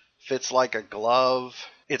 Fits Like a Glove,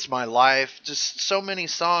 It's My Life. Just so many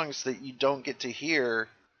songs that you don't get to hear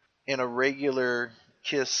in a regular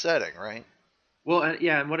Kiss setting, right? Well,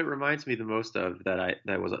 and what it reminds me the most of that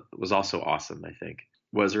was also awesome, I think,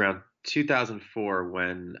 was around 2004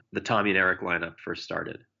 when the Tommy and Eric lineup first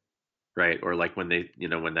started, right? Or like when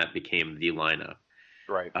when that became the lineup.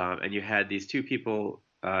 Right. And you had these two people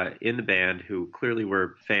in the band who clearly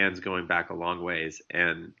were fans going back a long ways,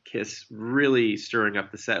 and Kiss really stirring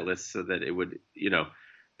up the set list so that it would,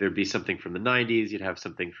 there'd be something from the 90s, you'd have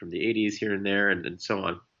something from the 80s here and there, and so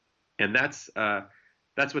on. And that's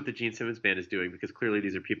what the Gene Simmons Band is doing, because clearly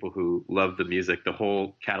these are people who love the music, the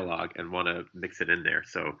whole catalog, and want to mix it in there.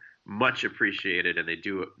 So much appreciated, and they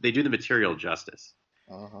do the material justice.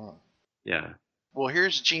 Uh-huh. Yeah. Well,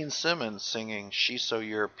 here's Gene Simmons singing She's So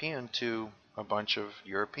European to a bunch of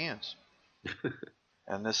Europeans.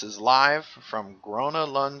 And this is live from Gröna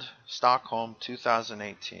Lund, Stockholm,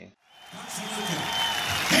 2018.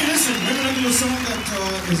 Hey, listen, we're going to do a song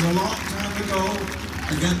that is a long time ago,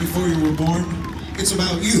 again, before you were born. It's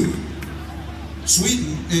about you.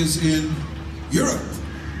 Sweden is in Europe.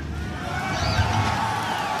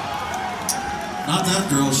 Not that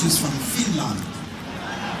girl, she's from Finland.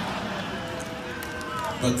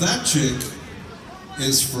 But that chick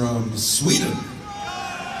is from Sweden.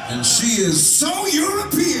 And she is so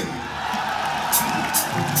European.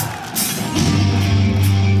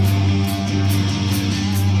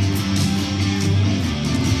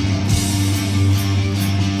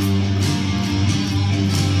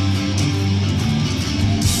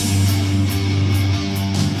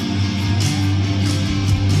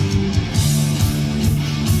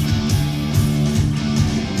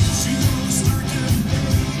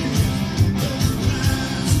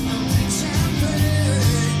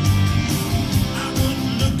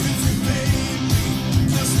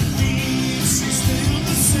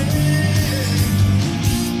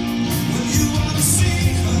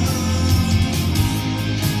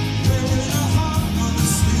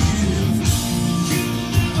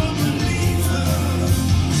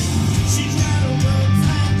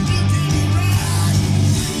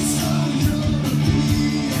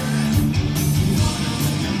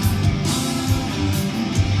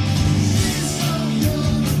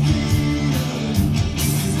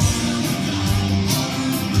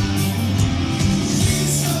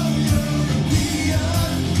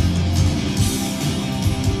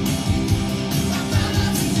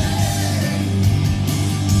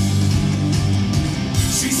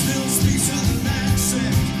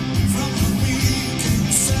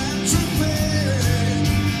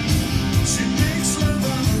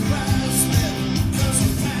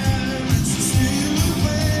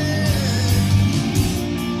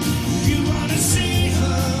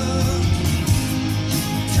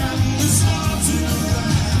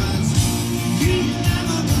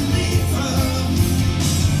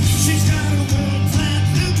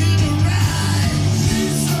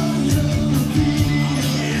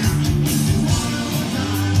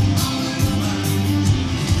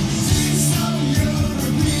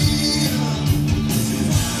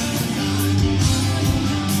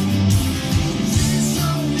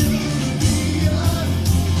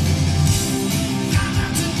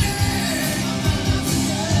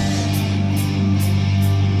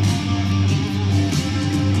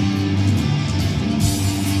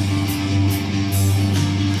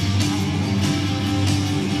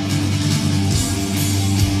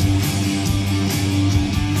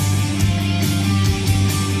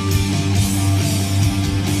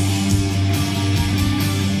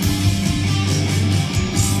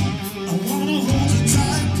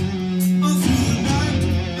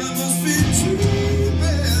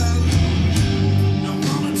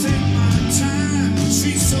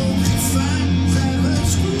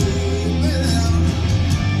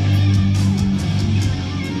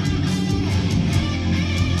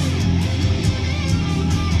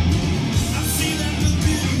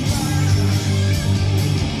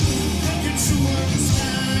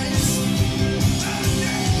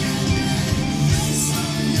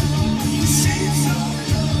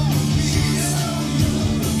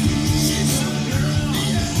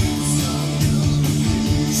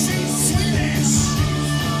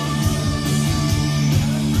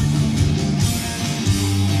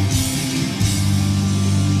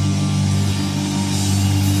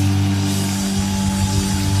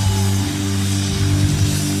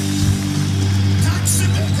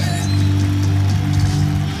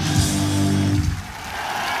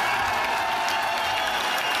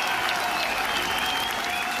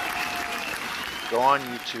 Go on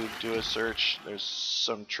YouTube, do a search. There's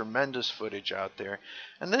some tremendous footage out there.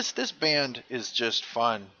 And this band is just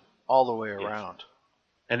fun all the way around.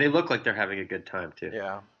 And they look like they're having a good time, too.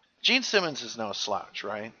 Yeah. Gene Simmons is no slouch,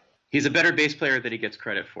 right? He's a better bass player than he gets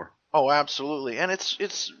credit for. Oh, absolutely. And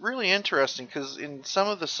it's really interesting because in some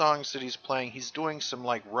of the songs that he's playing, he's doing some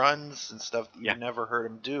like runs and stuff that you've never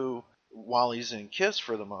heard him do while he's in Kiss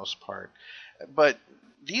for the most part. But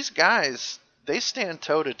these guys, they stand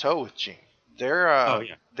toe to toe with Gene.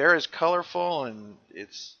 They're as colorful, and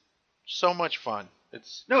it's so much fun.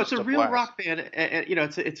 It's a real rock band, and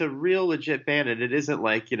it's a real legit band, and it isn't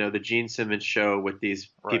like the Gene Simmons show with these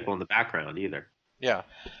people in the background either. Yeah,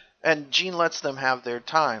 and Gene lets them have their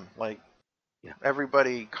time. Like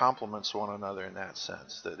everybody complements one another in that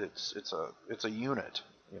sense. That it's a unit.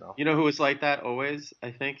 You know who was like that always?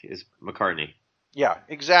 I think is McCartney. Yeah,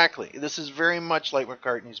 exactly. This is very much like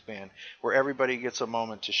McCartney's band, where everybody gets a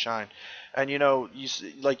moment to shine. And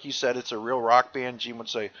like you said, it's a real rock band. Gene would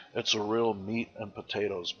say, it's a real meat and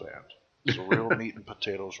potatoes band. It's a real meat and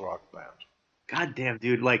potatoes rock band. God damn,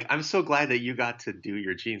 dude. Like, I'm so glad that you got to do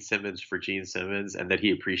your Gene Simmons for Gene Simmons and that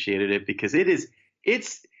he appreciated it, because it is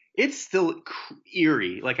it's still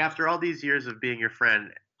eerie. Like after all these years of being your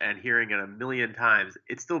friend and hearing it a million times,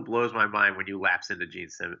 it still blows my mind when you lapse into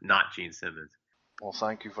not Gene Simmons. Well,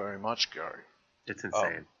 thank you very much, Gary. It's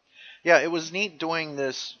insane. Yeah, it was neat doing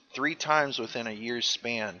this 3 times within a year's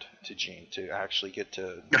span to Gene to actually get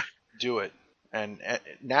to do it. And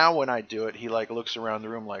now when I do it, he like looks around the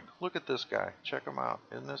room like, look at this guy. Check him out.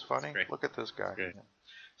 Isn't this funny? Look at this guy. Yeah.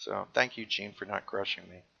 So thank you, Gene, for not crushing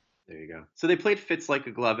me. There you go. So they played Fits Like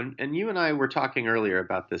a Glove, and you and I were talking earlier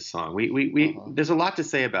about this song. We There's a lot to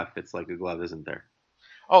say about Fits Like a Glove, isn't there?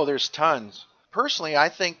 Oh, there's tons. Personally, I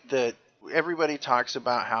think that everybody talks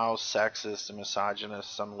about how sexist and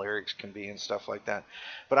misogynist some lyrics can be and stuff like that.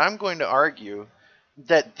 But I'm going to argue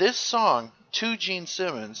that this song, to Gene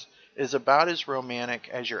Simmons, is about as romantic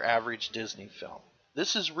as your average Disney film.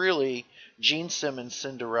 This is really Gene Simmons'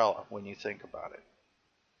 Cinderella when you think about it.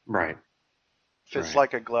 Right. Fits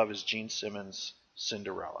Like a Glove is Gene Simmons'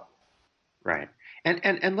 Cinderella. Right.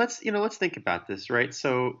 And let's think about this, right?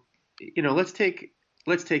 So, let's take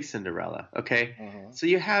Cinderella, okay? Mm-hmm. So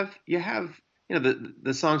you have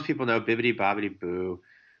the songs people know, Bibbidi Bobbidi Boo,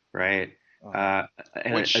 right?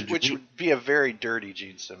 Which would be a very dirty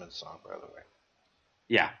Gene Simmons song, by the way.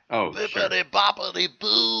 Yeah. Oh, Bibbidi Bobbidi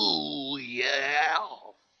Boo, yeah.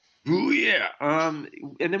 Ooh, yeah. And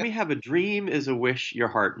then we have A Dream is a Wish Your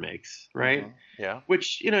Heart Makes, right? Mm-hmm. Yeah.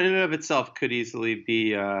 Which, in and of itself could easily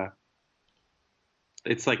be,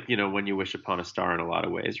 it's like, when you wish upon a star in a lot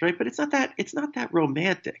of ways, right? But it's not that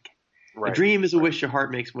romantic. Right. A dream is a wish your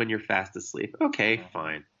heart makes when you're fast asleep. Okay,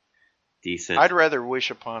 fine. Decent. I'd rather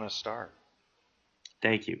wish upon a star.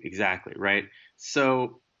 Thank you. Exactly, right?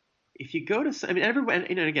 So if you go to,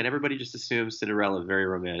 everybody just assumes Cinderella, very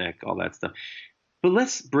romantic, all that stuff. But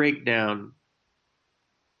let's break down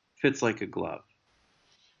Fits Like a Glove.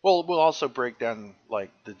 Well, we'll also break down,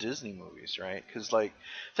 like, the Disney movies, right? Because, like,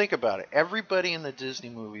 think about it. Everybody in the Disney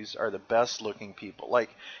movies are the best-looking people. Like,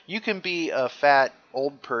 you can be a fat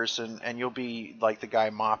old person, and you'll be, like, the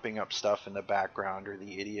guy mopping up stuff in the background, or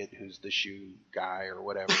the idiot who's the shoe guy, or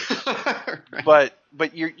whatever. Right.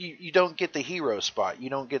 But you don't get the hero spot.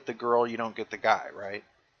 You don't get the girl. You don't get the guy, right?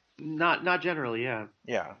 Not generally, yeah.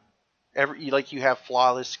 Yeah. You have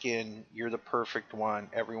flawless skin, you're the perfect one,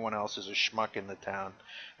 everyone else is a schmuck in the town.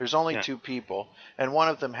 There's only 2 people, and one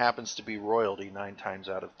of them happens to be royalty 9 times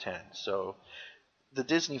out of 10. So the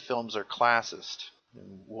Disney films are classist,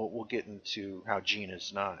 and we'll get into how Gene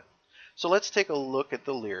is not. So let's take a look at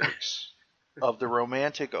the lyrics of the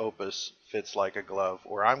romantic opus Fits Like a Glove,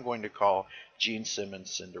 or I'm going to call Gene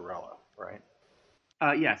Simmons Cinderella, right?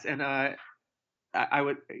 Yes, and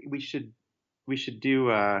we should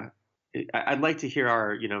do. I'd like to hear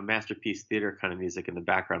our, masterpiece theater kind of music in the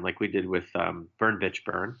background, like we did with Burn Bitch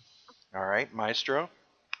Burn. All right, maestro.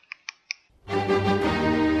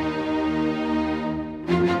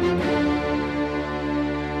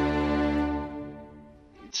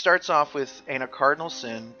 It starts off with, ain't a cardinal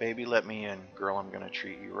sin, baby let me in, girl I'm gonna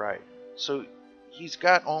treat you right. So he's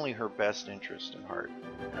got only her best interest in heart.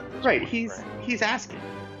 Right, he's asking.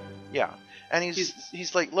 Yeah, and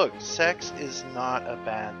he's like, look, sex is not a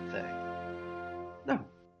bad thing. No.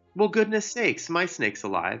 Well, goodness sakes, my snake's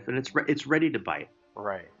alive, and it's ready to bite.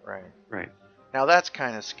 Right. Now that's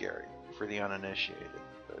kind of scary for the uninitiated,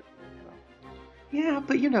 but Yeah,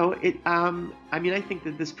 but it. I think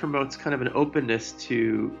that this promotes kind of an openness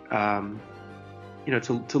to,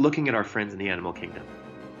 to looking at our friends in the animal kingdom.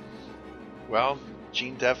 Well,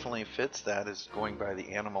 Gene definitely fits that as going by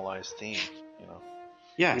the animalized theme,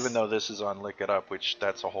 Yes. Even though this is on Lick It Up, which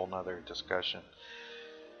that's a whole nother discussion.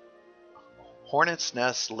 Hornet's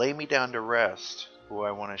nest, lay me down to rest. Ooh,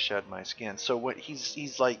 I want to shed my skin. So what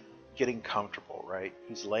he's like getting comfortable, right?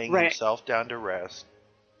 He's laying himself down to rest.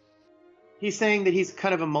 He's saying that he's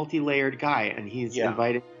kind of a multi-layered guy, and he's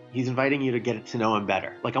inviting you to get to know him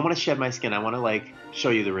better. Like, I want to shed my skin. I want to show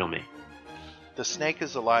you the real me. The snake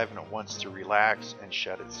is alive and it wants to relax and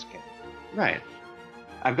shed its skin. Right.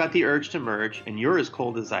 I've got the urge to merge, and you're as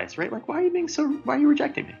cold as ice, right? Like, why are you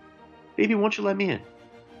rejecting me? Baby, won't you let me in?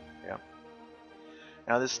 Yeah.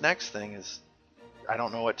 Now, this next thing is, I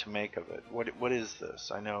don't know what to make of it. What is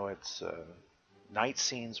this? I know it's night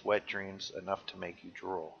scenes, wet dreams, enough to make you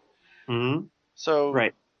drool. Mm-hmm. So,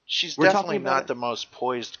 right. She's definitely not the most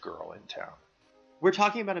poised girl in town. We're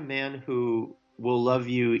talking about a man who will love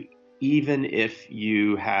you even if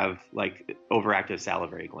you have, overactive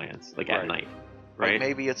salivary glands, at night. Right?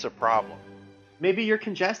 Maybe it's a problem. Maybe you're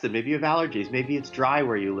congested. Maybe you have allergies. Maybe it's dry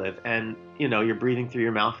where you live, and you're breathing through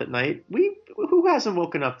your mouth at night. Who hasn't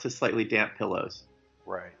woken up to slightly damp pillows?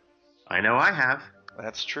 Right. I know I have.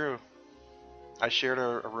 That's true. I shared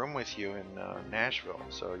a room with you in Nashville,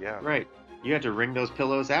 so yeah. Right. You had to wring those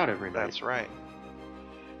pillows out every night. That's right.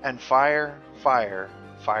 And fire, fire,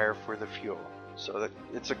 fire for the fuel. So that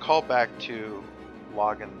it's a callback to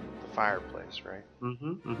logging the fireplace, right?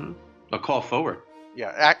 Mm-hmm. Mm-hmm. A call forward.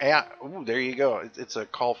 Yeah. Ooh, there you go. It's a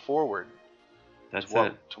call forward. That's to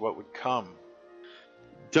it. what would come.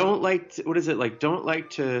 Don't like to, what is it like? Don't like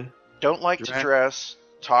to dress,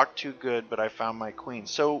 talk too good, but I found my queen.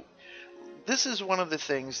 So this is one of the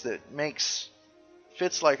things that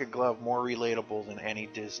fits like a glove more relatable than any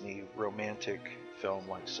Disney romantic film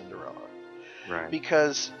like Cinderella. Right.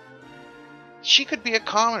 Because she could be a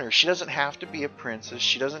commoner. She doesn't have to be a princess.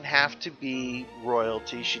 She doesn't have to be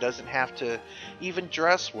royalty. She doesn't have to even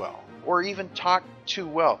dress well or even talk too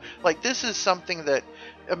well. Like, this is something that,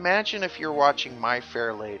 imagine if you're watching My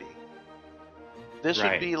Fair Lady. This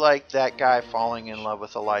Right. would be like that guy falling in love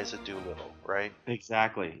with Eliza Doolittle, right?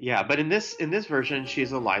 Exactly. Yeah, but in this version,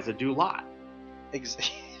 she's Eliza Doolittle.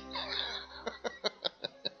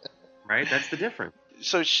 Right? That's the difference.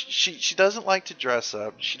 So she doesn't like to dress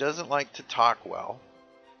up. She doesn't like to talk well.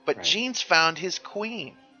 But Right. Gene's found his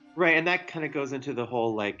queen. Right, and that kind of goes into the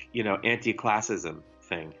whole, like, anti-classism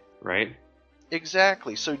thing, right?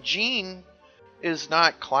 Exactly. So Gene is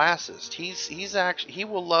not classist. He's actually, he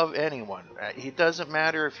will love anyone. It doesn't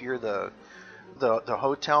matter if you're the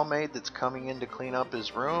hotel maid that's coming in to clean up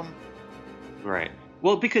his room. Right.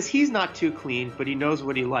 Well, because he's not too clean, but he knows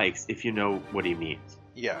what he likes if you know what he means.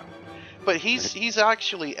 Yeah. But he's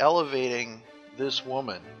actually elevating this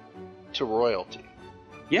woman to royalty.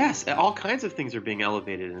 Yes, all kinds of things are being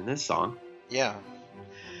elevated in this song. Yeah.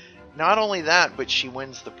 Not only that, but she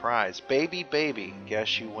wins the prize. Baby, baby,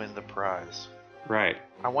 guess you win the prize. Right.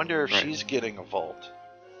 I wonder if Right. she's getting a vault.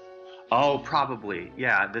 Oh, probably.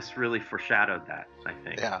 Yeah, this really foreshadowed that, I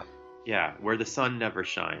think. Yeah. Yeah, where the sun never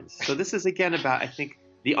shines. So this is again about, I think,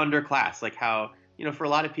 the underclass, like how, for a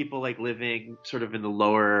lot of people, like living sort of in the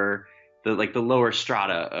lower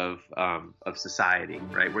strata of society,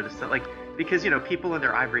 right? Where the sun, like, because people in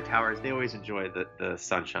their ivory towers, they always enjoy the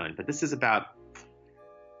sunshine, but this is about,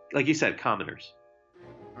 like you said, commoners.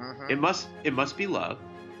 Mm-hmm. It must be love.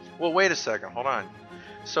 Well, wait a second. Hold on.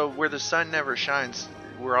 So where the sun never shines,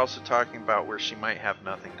 we're also talking about where she might have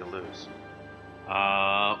nothing to lose.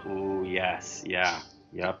 Ooh, yes. Yeah.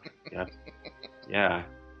 Yep. Yeah.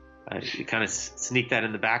 You kind of sneak that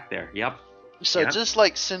in the back there. Yep. So just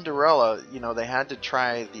like Cinderella, they had to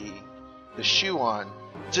try the shoe on.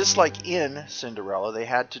 Just like in Cinderella, they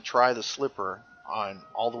had to try the slipper on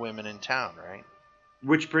all the women in town, right?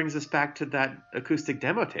 Which brings us back to that acoustic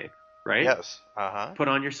demo tape, right? Yes. Uh-huh. Put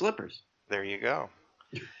on your slippers. There you go.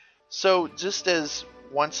 So just as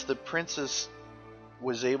once the princess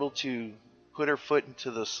was able to put her foot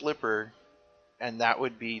into the slipper, and that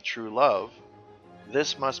would be true love,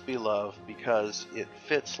 this must be love because it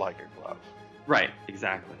fits like a glove. Right,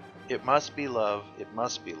 exactly. It must be love, it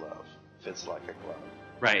must be love, fits like a glove.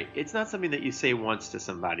 Right. It's not something that you say once to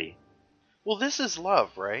somebody. Well, this is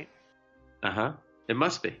love, right? Uh-huh. It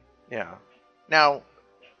must be. Yeah. Now,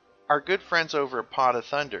 our good friends over at Pot of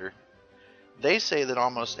Thunder, they say that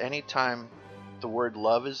almost any time the word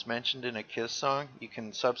love is mentioned in a Kiss song, you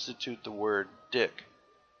can substitute the word dick.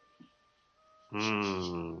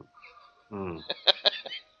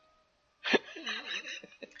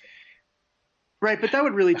 Right, but that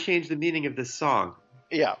would really change the meaning of this song.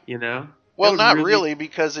 Yeah. That Well, would not really,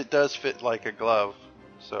 because it does fit like a glove.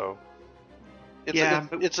 So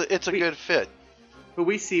it's a good fit. But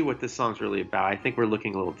we see what this song's really about. I think we're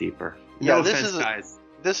looking a little deeper. Yeah, No this offense, is guys.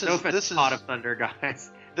 This No is offense, this is Pot of Thunder,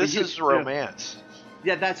 guys. this But is romance.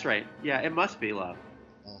 Yeah, that's right. Yeah, it must be love.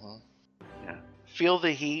 Yeah. Feel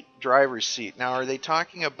the heat, driver's seat. Now, are they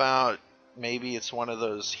talking about maybe it's one of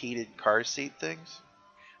those heated car seat things?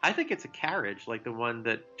 I think it's a carriage, like the one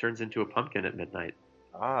that turns into a pumpkin at midnight.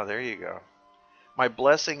 Ah, there you go. My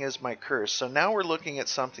blessing is my curse. So now we're looking at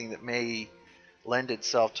something that may lend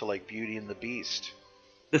itself to like Beauty and the Beast.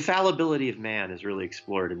 The fallibility of man is really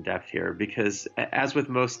explored in depth here because, as with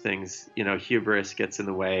most things, hubris gets in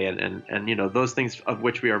the way, and those things of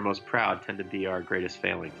which we are most proud tend to be our greatest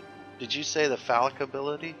failings. Did you say the phallic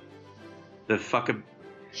ability? The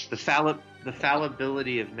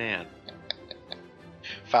fallibility of man.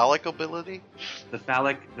 Phallic ability? The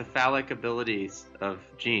phallic abilities of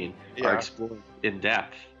Gene are explored in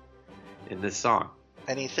depth in this song.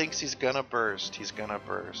 And he thinks he's gonna burst. He's gonna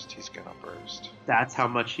burst. He's gonna burst. That's how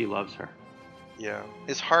much he loves her. Yeah.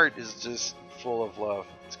 His heart is just full of love.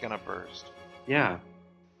 It's gonna burst. Yeah.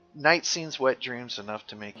 Night scenes, wet dreams, enough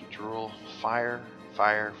to make you drool. Fire,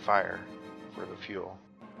 fire, fire for the fuel.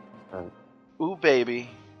 Ooh, baby,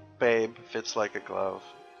 Babe, fits like a glove.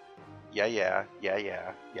 Yeah, yeah, yeah,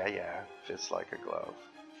 yeah, yeah, yeah, fits like a glove.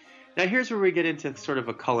 Now here's where we get into sort of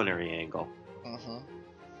a culinary angle. Mm-hmm.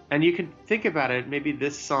 And you can think about it, maybe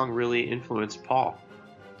this song really influenced Paul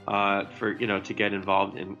to get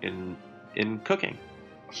involved in cooking.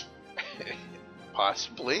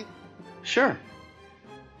 Possibly. Sure.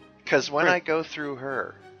 Because when Right. I go through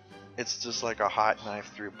her, it's just like a hot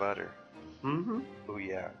knife through butter. Mm-hmm. Oh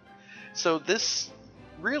yeah. So this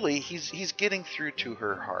really, he's getting through to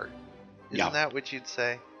her heart. Isn't Yeah. that what you'd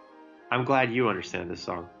say? I'm glad you understand this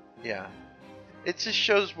song. Yeah. It just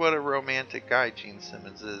shows what a romantic guy Gene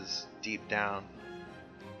Simmons is deep down.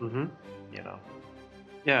 Mm-hmm. You know.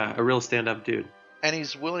 Yeah, a real stand-up dude. And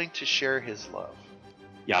he's willing to share his love.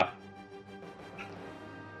 Yep.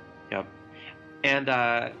 Yep. And,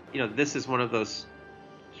 this is one of those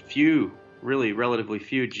relatively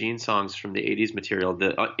few Gene songs from the 80s material,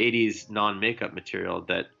 the 80s non-makeup material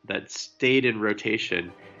that stayed in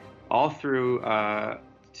rotation all through, I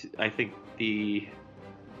think,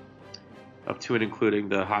 up to and including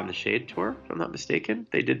the Hot in the Shade tour, if I'm not mistaken.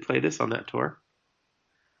 They did play this on that tour.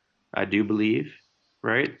 I do believe,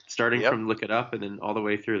 right? Starting from Look It Up and then all the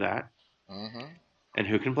way through that. Mm-hmm. And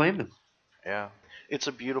who can blame them? Yeah. It's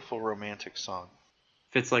a beautiful romantic song.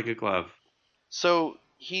 Fits like a glove. So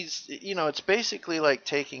he's, it's basically like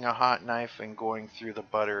taking a hot knife and going through the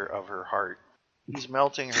butter of her heart. He's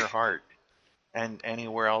melting her heart and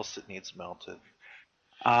anywhere else that needs melted.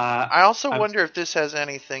 I also wonder if this has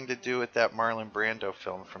anything to do with that Marlon Brando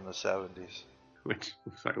film from the 70s.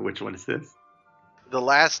 Which one is this? The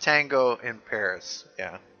Last Tango in Paris.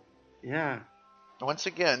 Yeah. Yeah. Once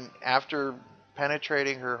again, after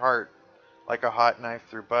penetrating her heart like a hot knife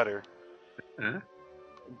through butter,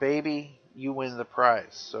 baby, you win the prize.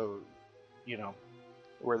 So,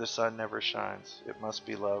 where the sun never shines, it must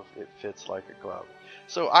be love, it fits like a glove.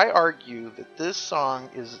 So I argue that this song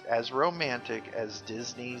is as romantic as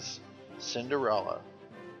Disney's Cinderella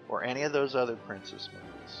or any of those other princess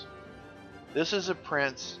movies. This is a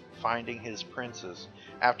prince finding his princess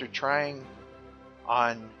after trying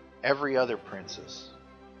on every other princess.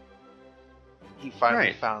 He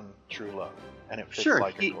finally found true love, and it fits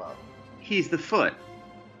like a glove. He's the foot.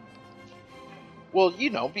 Well,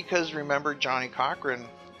 because remember Johnny Cochran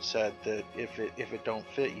said that if it don't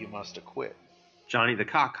fit, you must acquit. Johnny the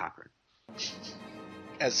Cock Cochran.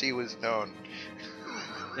 As he was known.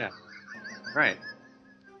 Yeah. Right.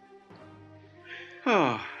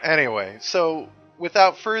 Anyway, so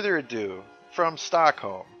without further ado, from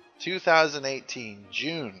Stockholm, 2018,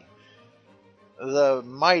 June, the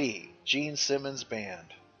mighty Gene Simmons Band,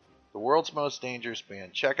 the world's most dangerous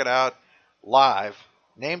band. Check it out live.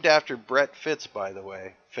 Named after Brett Fitz, by the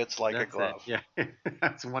way. Fits like a glove. Yeah. I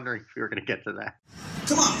was wondering if we were going to get to that.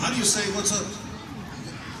 Come on, how do you say what's up?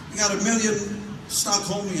 You got 1 million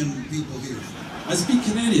Stockholmian people here. I speak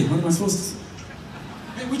Canadian. What am I supposed to say?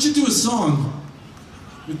 Hey, we should do a song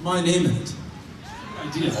with my name in it.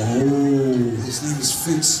 Good idea. Oh, his name is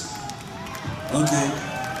Fitz. Okay.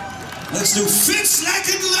 Let's do Fitz like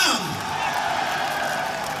a glove.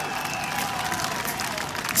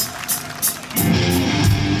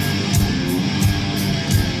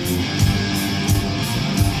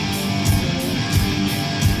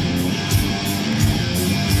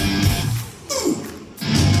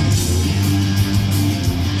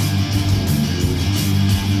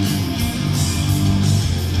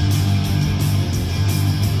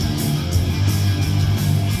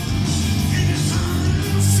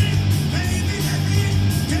 Baby,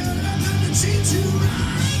 let me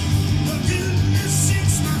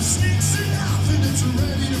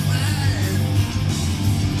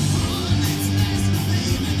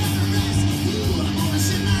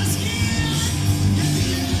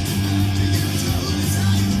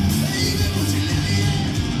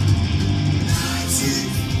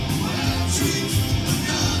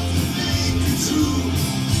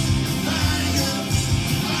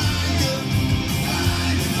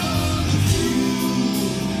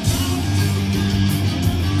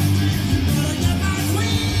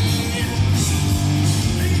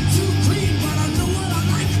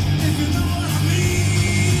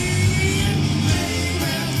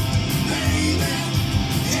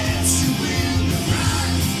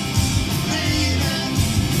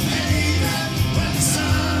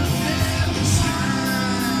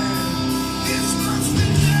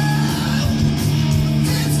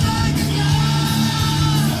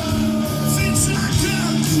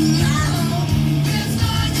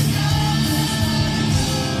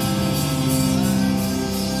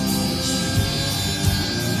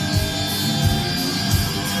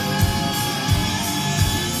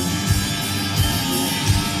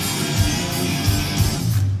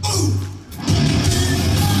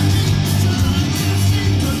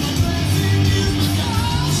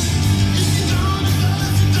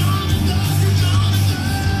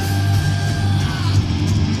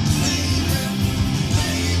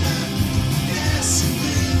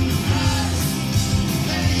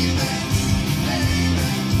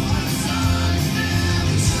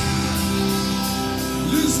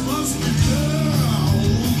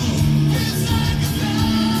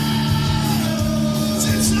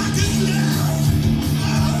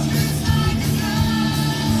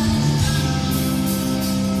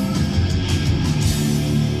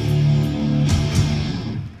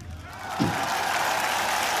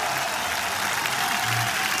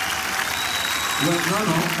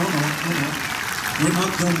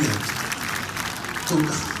not come yet.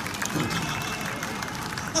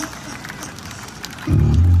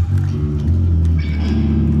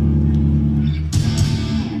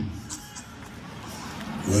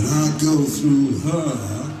 When I go through her,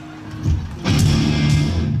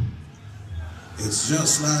 it's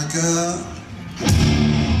just like a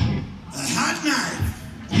hot knife.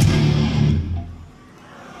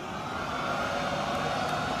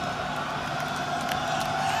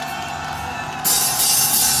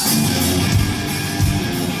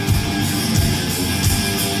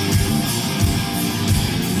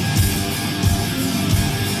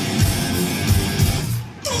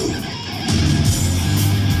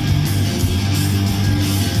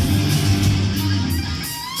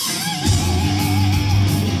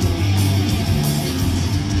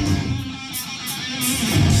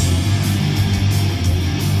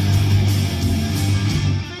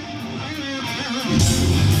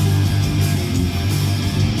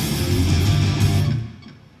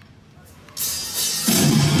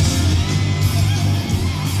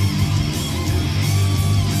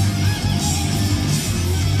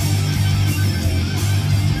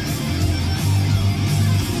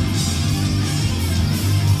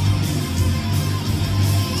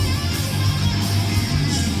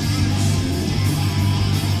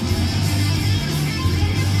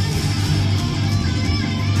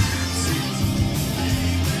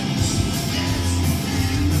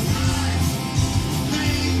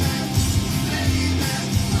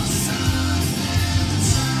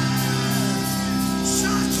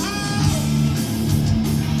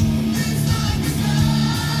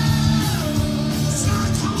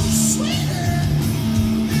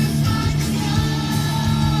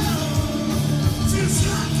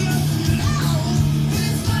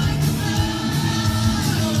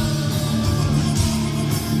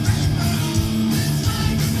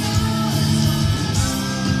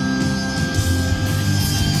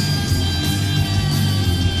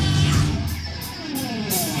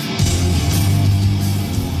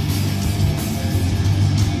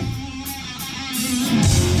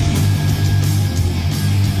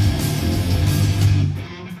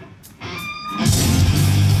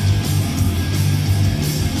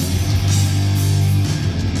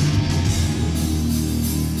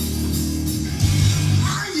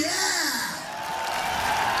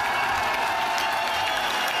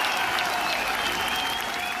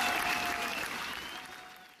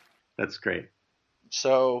 That's great.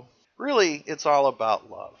 So really, it's all about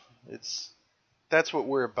love. That's what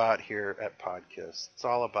we're about here at Podkiss. It's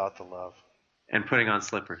all about the love. And putting on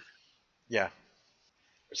slippers. Yeah.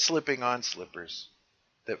 Slipping on slippers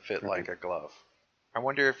that fit like a glove. I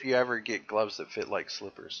wonder if you ever get gloves that fit like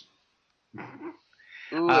slippers.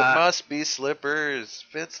 Ooh, it must be slippers.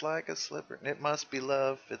 Fits like a slipper. It must be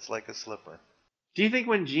love. Fits like a slipper. Do you think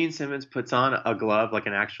when Gene Simmons puts on a glove, like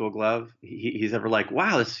an actual glove, he's ever like,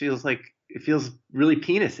 wow, it feels really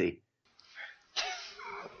penisy?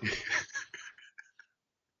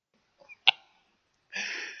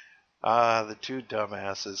 The two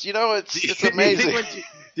dumbasses. You know, it's amazing.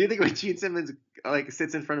 Do you think when Gene Simmons like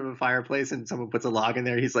sits in front of a fireplace and someone puts a log in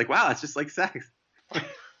there, he's like, wow, it's just like sex?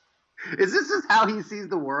 Is this just how he sees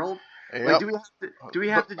the world? Yep. Like, do we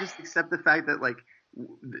have to just accept the fact that, like,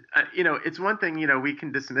 it's one thing, we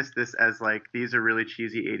can dismiss this as like these are really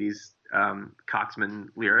cheesy 80s Coxman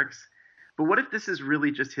lyrics, but what if this is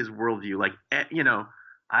really just his worldview? Like, I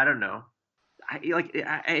don't know.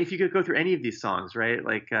 If you could go through any of these songs, right?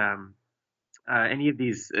 Like any of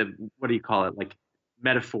these, what do you call it? Like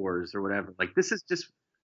metaphors or whatever. Like this is just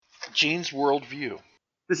Gene's worldview.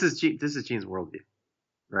 This is Gene's worldview,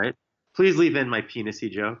 right? Please leave in my penisy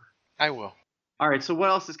joke. I will. All right. So what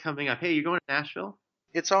else is coming up? Hey, you going to Nashville?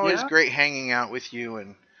 It's always great hanging out with you,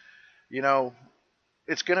 and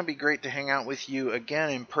it's going to be great to hang out with you again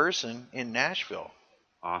in person in Nashville.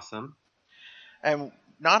 Awesome. And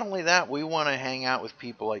not only that, we want to hang out with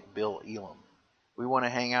people like Bill Elam. We want to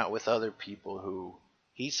hang out with other people who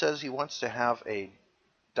he says he wants to have a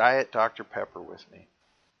Diet Dr. Pepper with me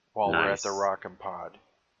while we're at the Rockin' Pod.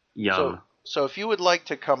 Yum. So if you would like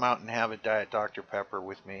to come out and have a Diet Dr. Pepper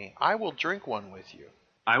with me, I will drink one with you.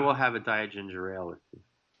 I will have a Diet Ginger Ale with you.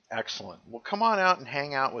 Excellent. Well, come on out and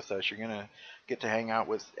hang out with us. You're going to get to hang out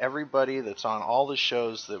with everybody that's on all the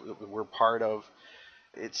shows that we're part of.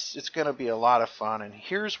 It's going to be a lot of fun. And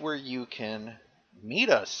here's where you can meet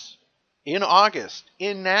us in August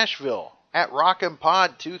in Nashville at Rockin'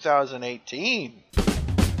 Pod 2018.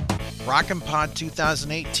 Rockin' Pod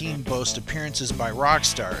 2018 boasts appearances by rock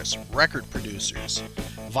stars, record producers,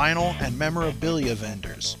 vinyl and memorabilia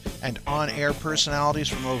vendors, and on-air personalities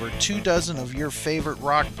from over 24 of your favorite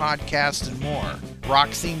rock podcasts and more.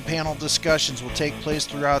 Rock-themed panel discussions will take place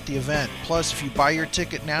throughout the event. Plus, if you buy your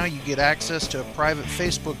ticket now, you get access to a private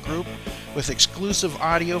Facebook group with exclusive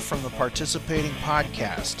audio from the participating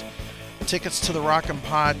podcast. Tickets to the Rockin'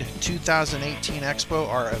 Pod 2018 Expo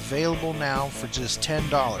are available now for just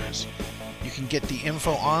 $10. You can get the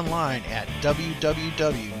info online at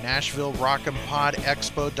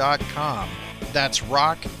www.nashvillerockinpodexpo.com. That's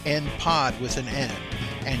rock and pod with an N.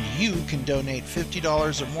 And you can donate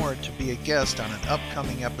 $50 or more to be a guest on an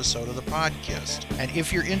upcoming episode of the podcast. And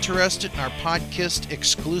if you're interested in our podcast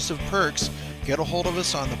exclusive perks, get a hold of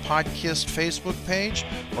us on the podcast Facebook page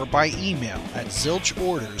or by email at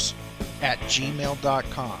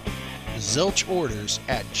zilchorders@gmail.com.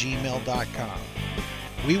 zilchorders@gmail.com.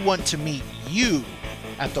 We want to meet you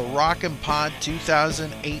at the Rockin' Pod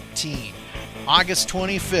 2018, August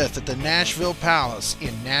 25th at the Nashville Palace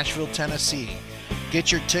in Nashville, Tennessee.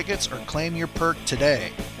 Get your tickets or claim your perk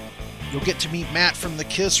today. You'll get to meet Matt from the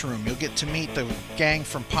Kiss Room. You'll get to meet the gang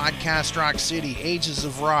from Podcast Rock City, Ages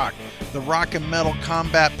of Rock, the Rock and Metal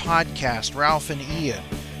Combat Podcast, Ralph and Ian,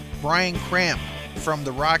 Brian Cramp from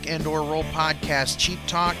the Rock and or Roll Podcast, Cheap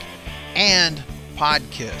Talk, and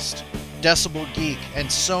Podkist, Decibel Geek,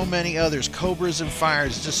 and so many others. Cobras and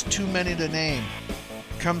Fires, just too many to name.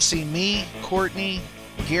 Come see me, Courtney,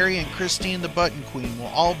 Gary, and Christine the Button Queen will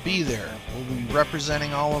all be there. We'll be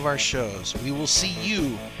representing all of our shows. We will see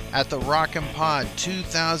you at the Rockin' Pod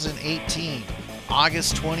 2018,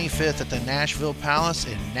 August 25th at the Nashville Palace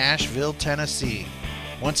in Nashville, Tennessee.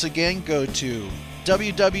 Once again, go to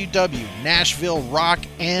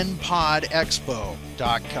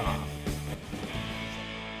www.nashvillerockinpodexpo.com.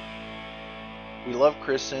 We love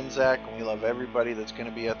Chris Czynszak, and we love everybody that's going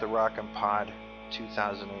to be at the Rockin' Pod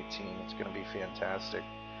 2018. It's going to be fantastic.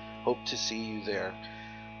 Hope to see you there.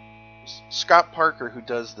 Scott Parker, who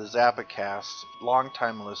does the Zappacast,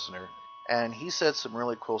 longtime listener, and he said some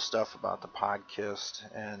really cool stuff about the podcast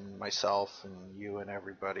and myself and you and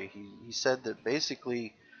everybody. He said that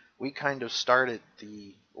basically we kind of started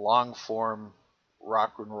the long-form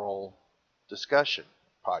rock and roll discussion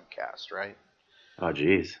podcast, right? Oh,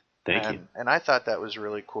 geez. Thank you. And I thought that was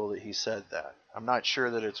really cool that he said that. I'm not sure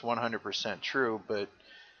that it's 100% true, but,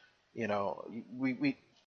 you know, we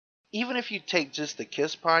even if you take just the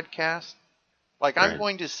Kiss podcast, like right. I'm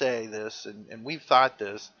going to say this, and we've thought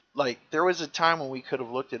this, like there was a time when we could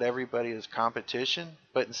have looked at everybody as competition,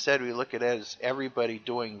 but instead we look at it as everybody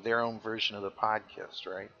doing their own version of the podcast,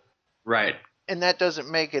 right? Right. And that doesn't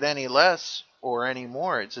make it any less or any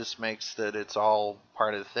more. It just makes that it's all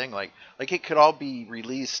part of the thing. Like it could all be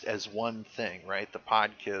released as one thing, right? The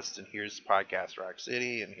podcast, and here's Podcast Rock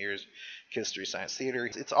City, and here's Kiss 3 Science Theater.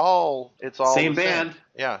 It's all same band.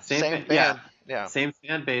 Yeah, same band. Yeah. Same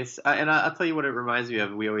fan base. And I'll tell you what it reminds me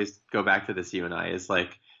of. We always go back to this, you and I, is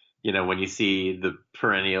like, you know, when you see the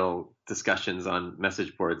perennial discussions on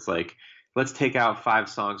message boards, like, let's take out 5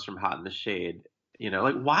 songs from Hot in the Shade. You know,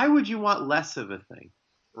 like, why would you want less of a thing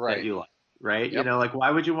that you like, right? Yep. You know, like,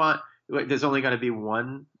 why would you want, there's only got to be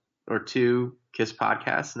 1 or 2 Kiss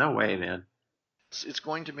podcasts? No way, man. It's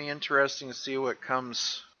going to be interesting to see what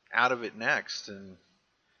comes out of it next, and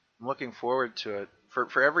I'm looking forward to it.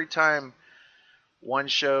 For every time one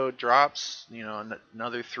show drops, you know,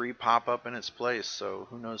 another 3 pop up in its place, so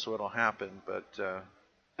who knows what'll happen, but...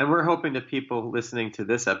 And we're hoping that people listening to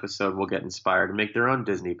this episode will get inspired to make their own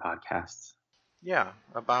Disney podcasts. Yeah,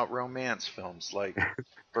 about romance films like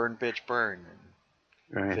Burn Bitch Burn and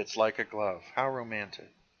right. Fits Like a Glove. How romantic.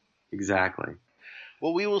 Exactly.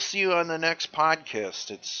 Well, we will see you on the next podcast.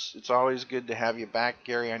 It's always good to have you back,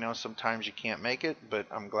 Gary. I know sometimes you can't make it, but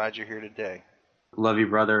I'm glad you're here today. Love you,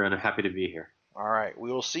 brother, and I'm happy to be here. All right.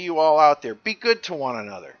 We will see you all out there. Be good to one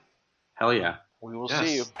another. Hell yeah. We will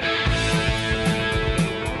see you.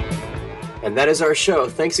 And that is our show.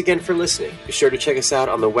 Thanks again for listening. Be sure to check us out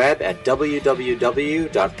on the web at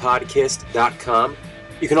www.podkist.com.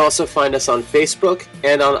 You can also find us on Facebook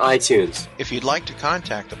and on iTunes. If you'd like to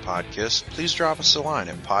contact the podcast, please drop us a line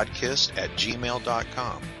at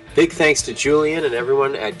podkist@gmail.com. Big thanks to Julian and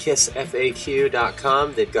everyone at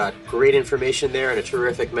kissfaq.com. They've got great information there and a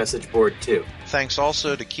terrific message board, too. Thanks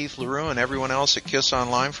also to Keith LaRue and everyone else at Kiss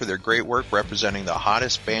Online for their great work representing the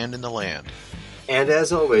hottest band in the land. And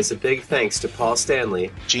as always, a big thanks to Paul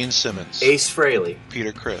Stanley, Gene Simmons, Ace Frehley,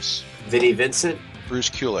 Peter Criss, Vinnie Vincent, Bruce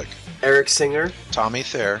Kulick, Eric Singer, Tommy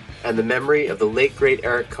Thayer, and the memory of the late great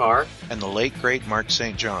Eric Carr, and the late great Mark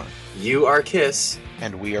St. John. You are Kiss,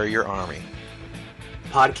 and we are your army.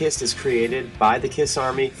 Podkist is created by the Kiss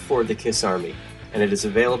Army for the Kiss Army. and it is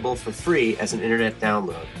available for free as an internet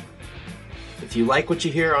download. If you like what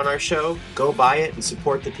you hear on our show, go buy it and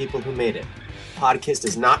support the people who made it. Podkiss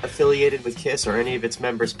is not affiliated with KISS or any of its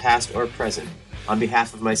members past or present. On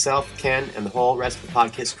behalf of myself, Ken, and the whole rest of the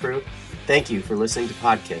Podkiss crew, thank you for listening to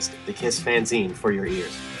Podkiss, the KISS fanzine for your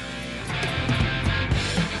ears.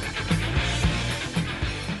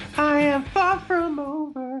 I am far from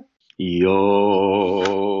over. Yo.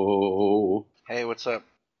 Hey, what's up?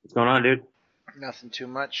 What's going on, dude? Nothing too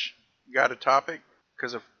much. You got a topic?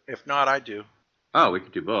 Because if not, I do. Oh, we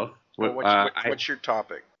could do both. Well, what's your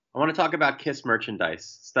topic? I want to talk about KISS merchandise.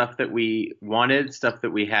 Stuff that we wanted, stuff that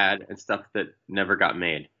we had, and stuff that never got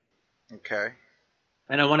made. Okay.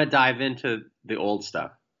 And I want to dive into the old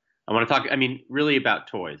stuff. I want to talk, really about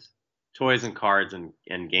toys. Toys and cards and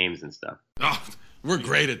games and stuff. Oh, we're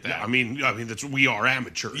great at that. We are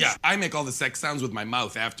amateurs. Yeah, I make all the sex sounds with my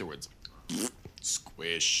mouth afterwards.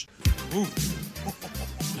 Squish. Ooh.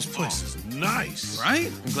 This place is nice.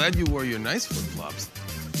 Right? I'm glad you wore your nice flip-flops.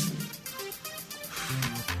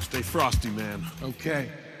 Stay frosty, man. Okay.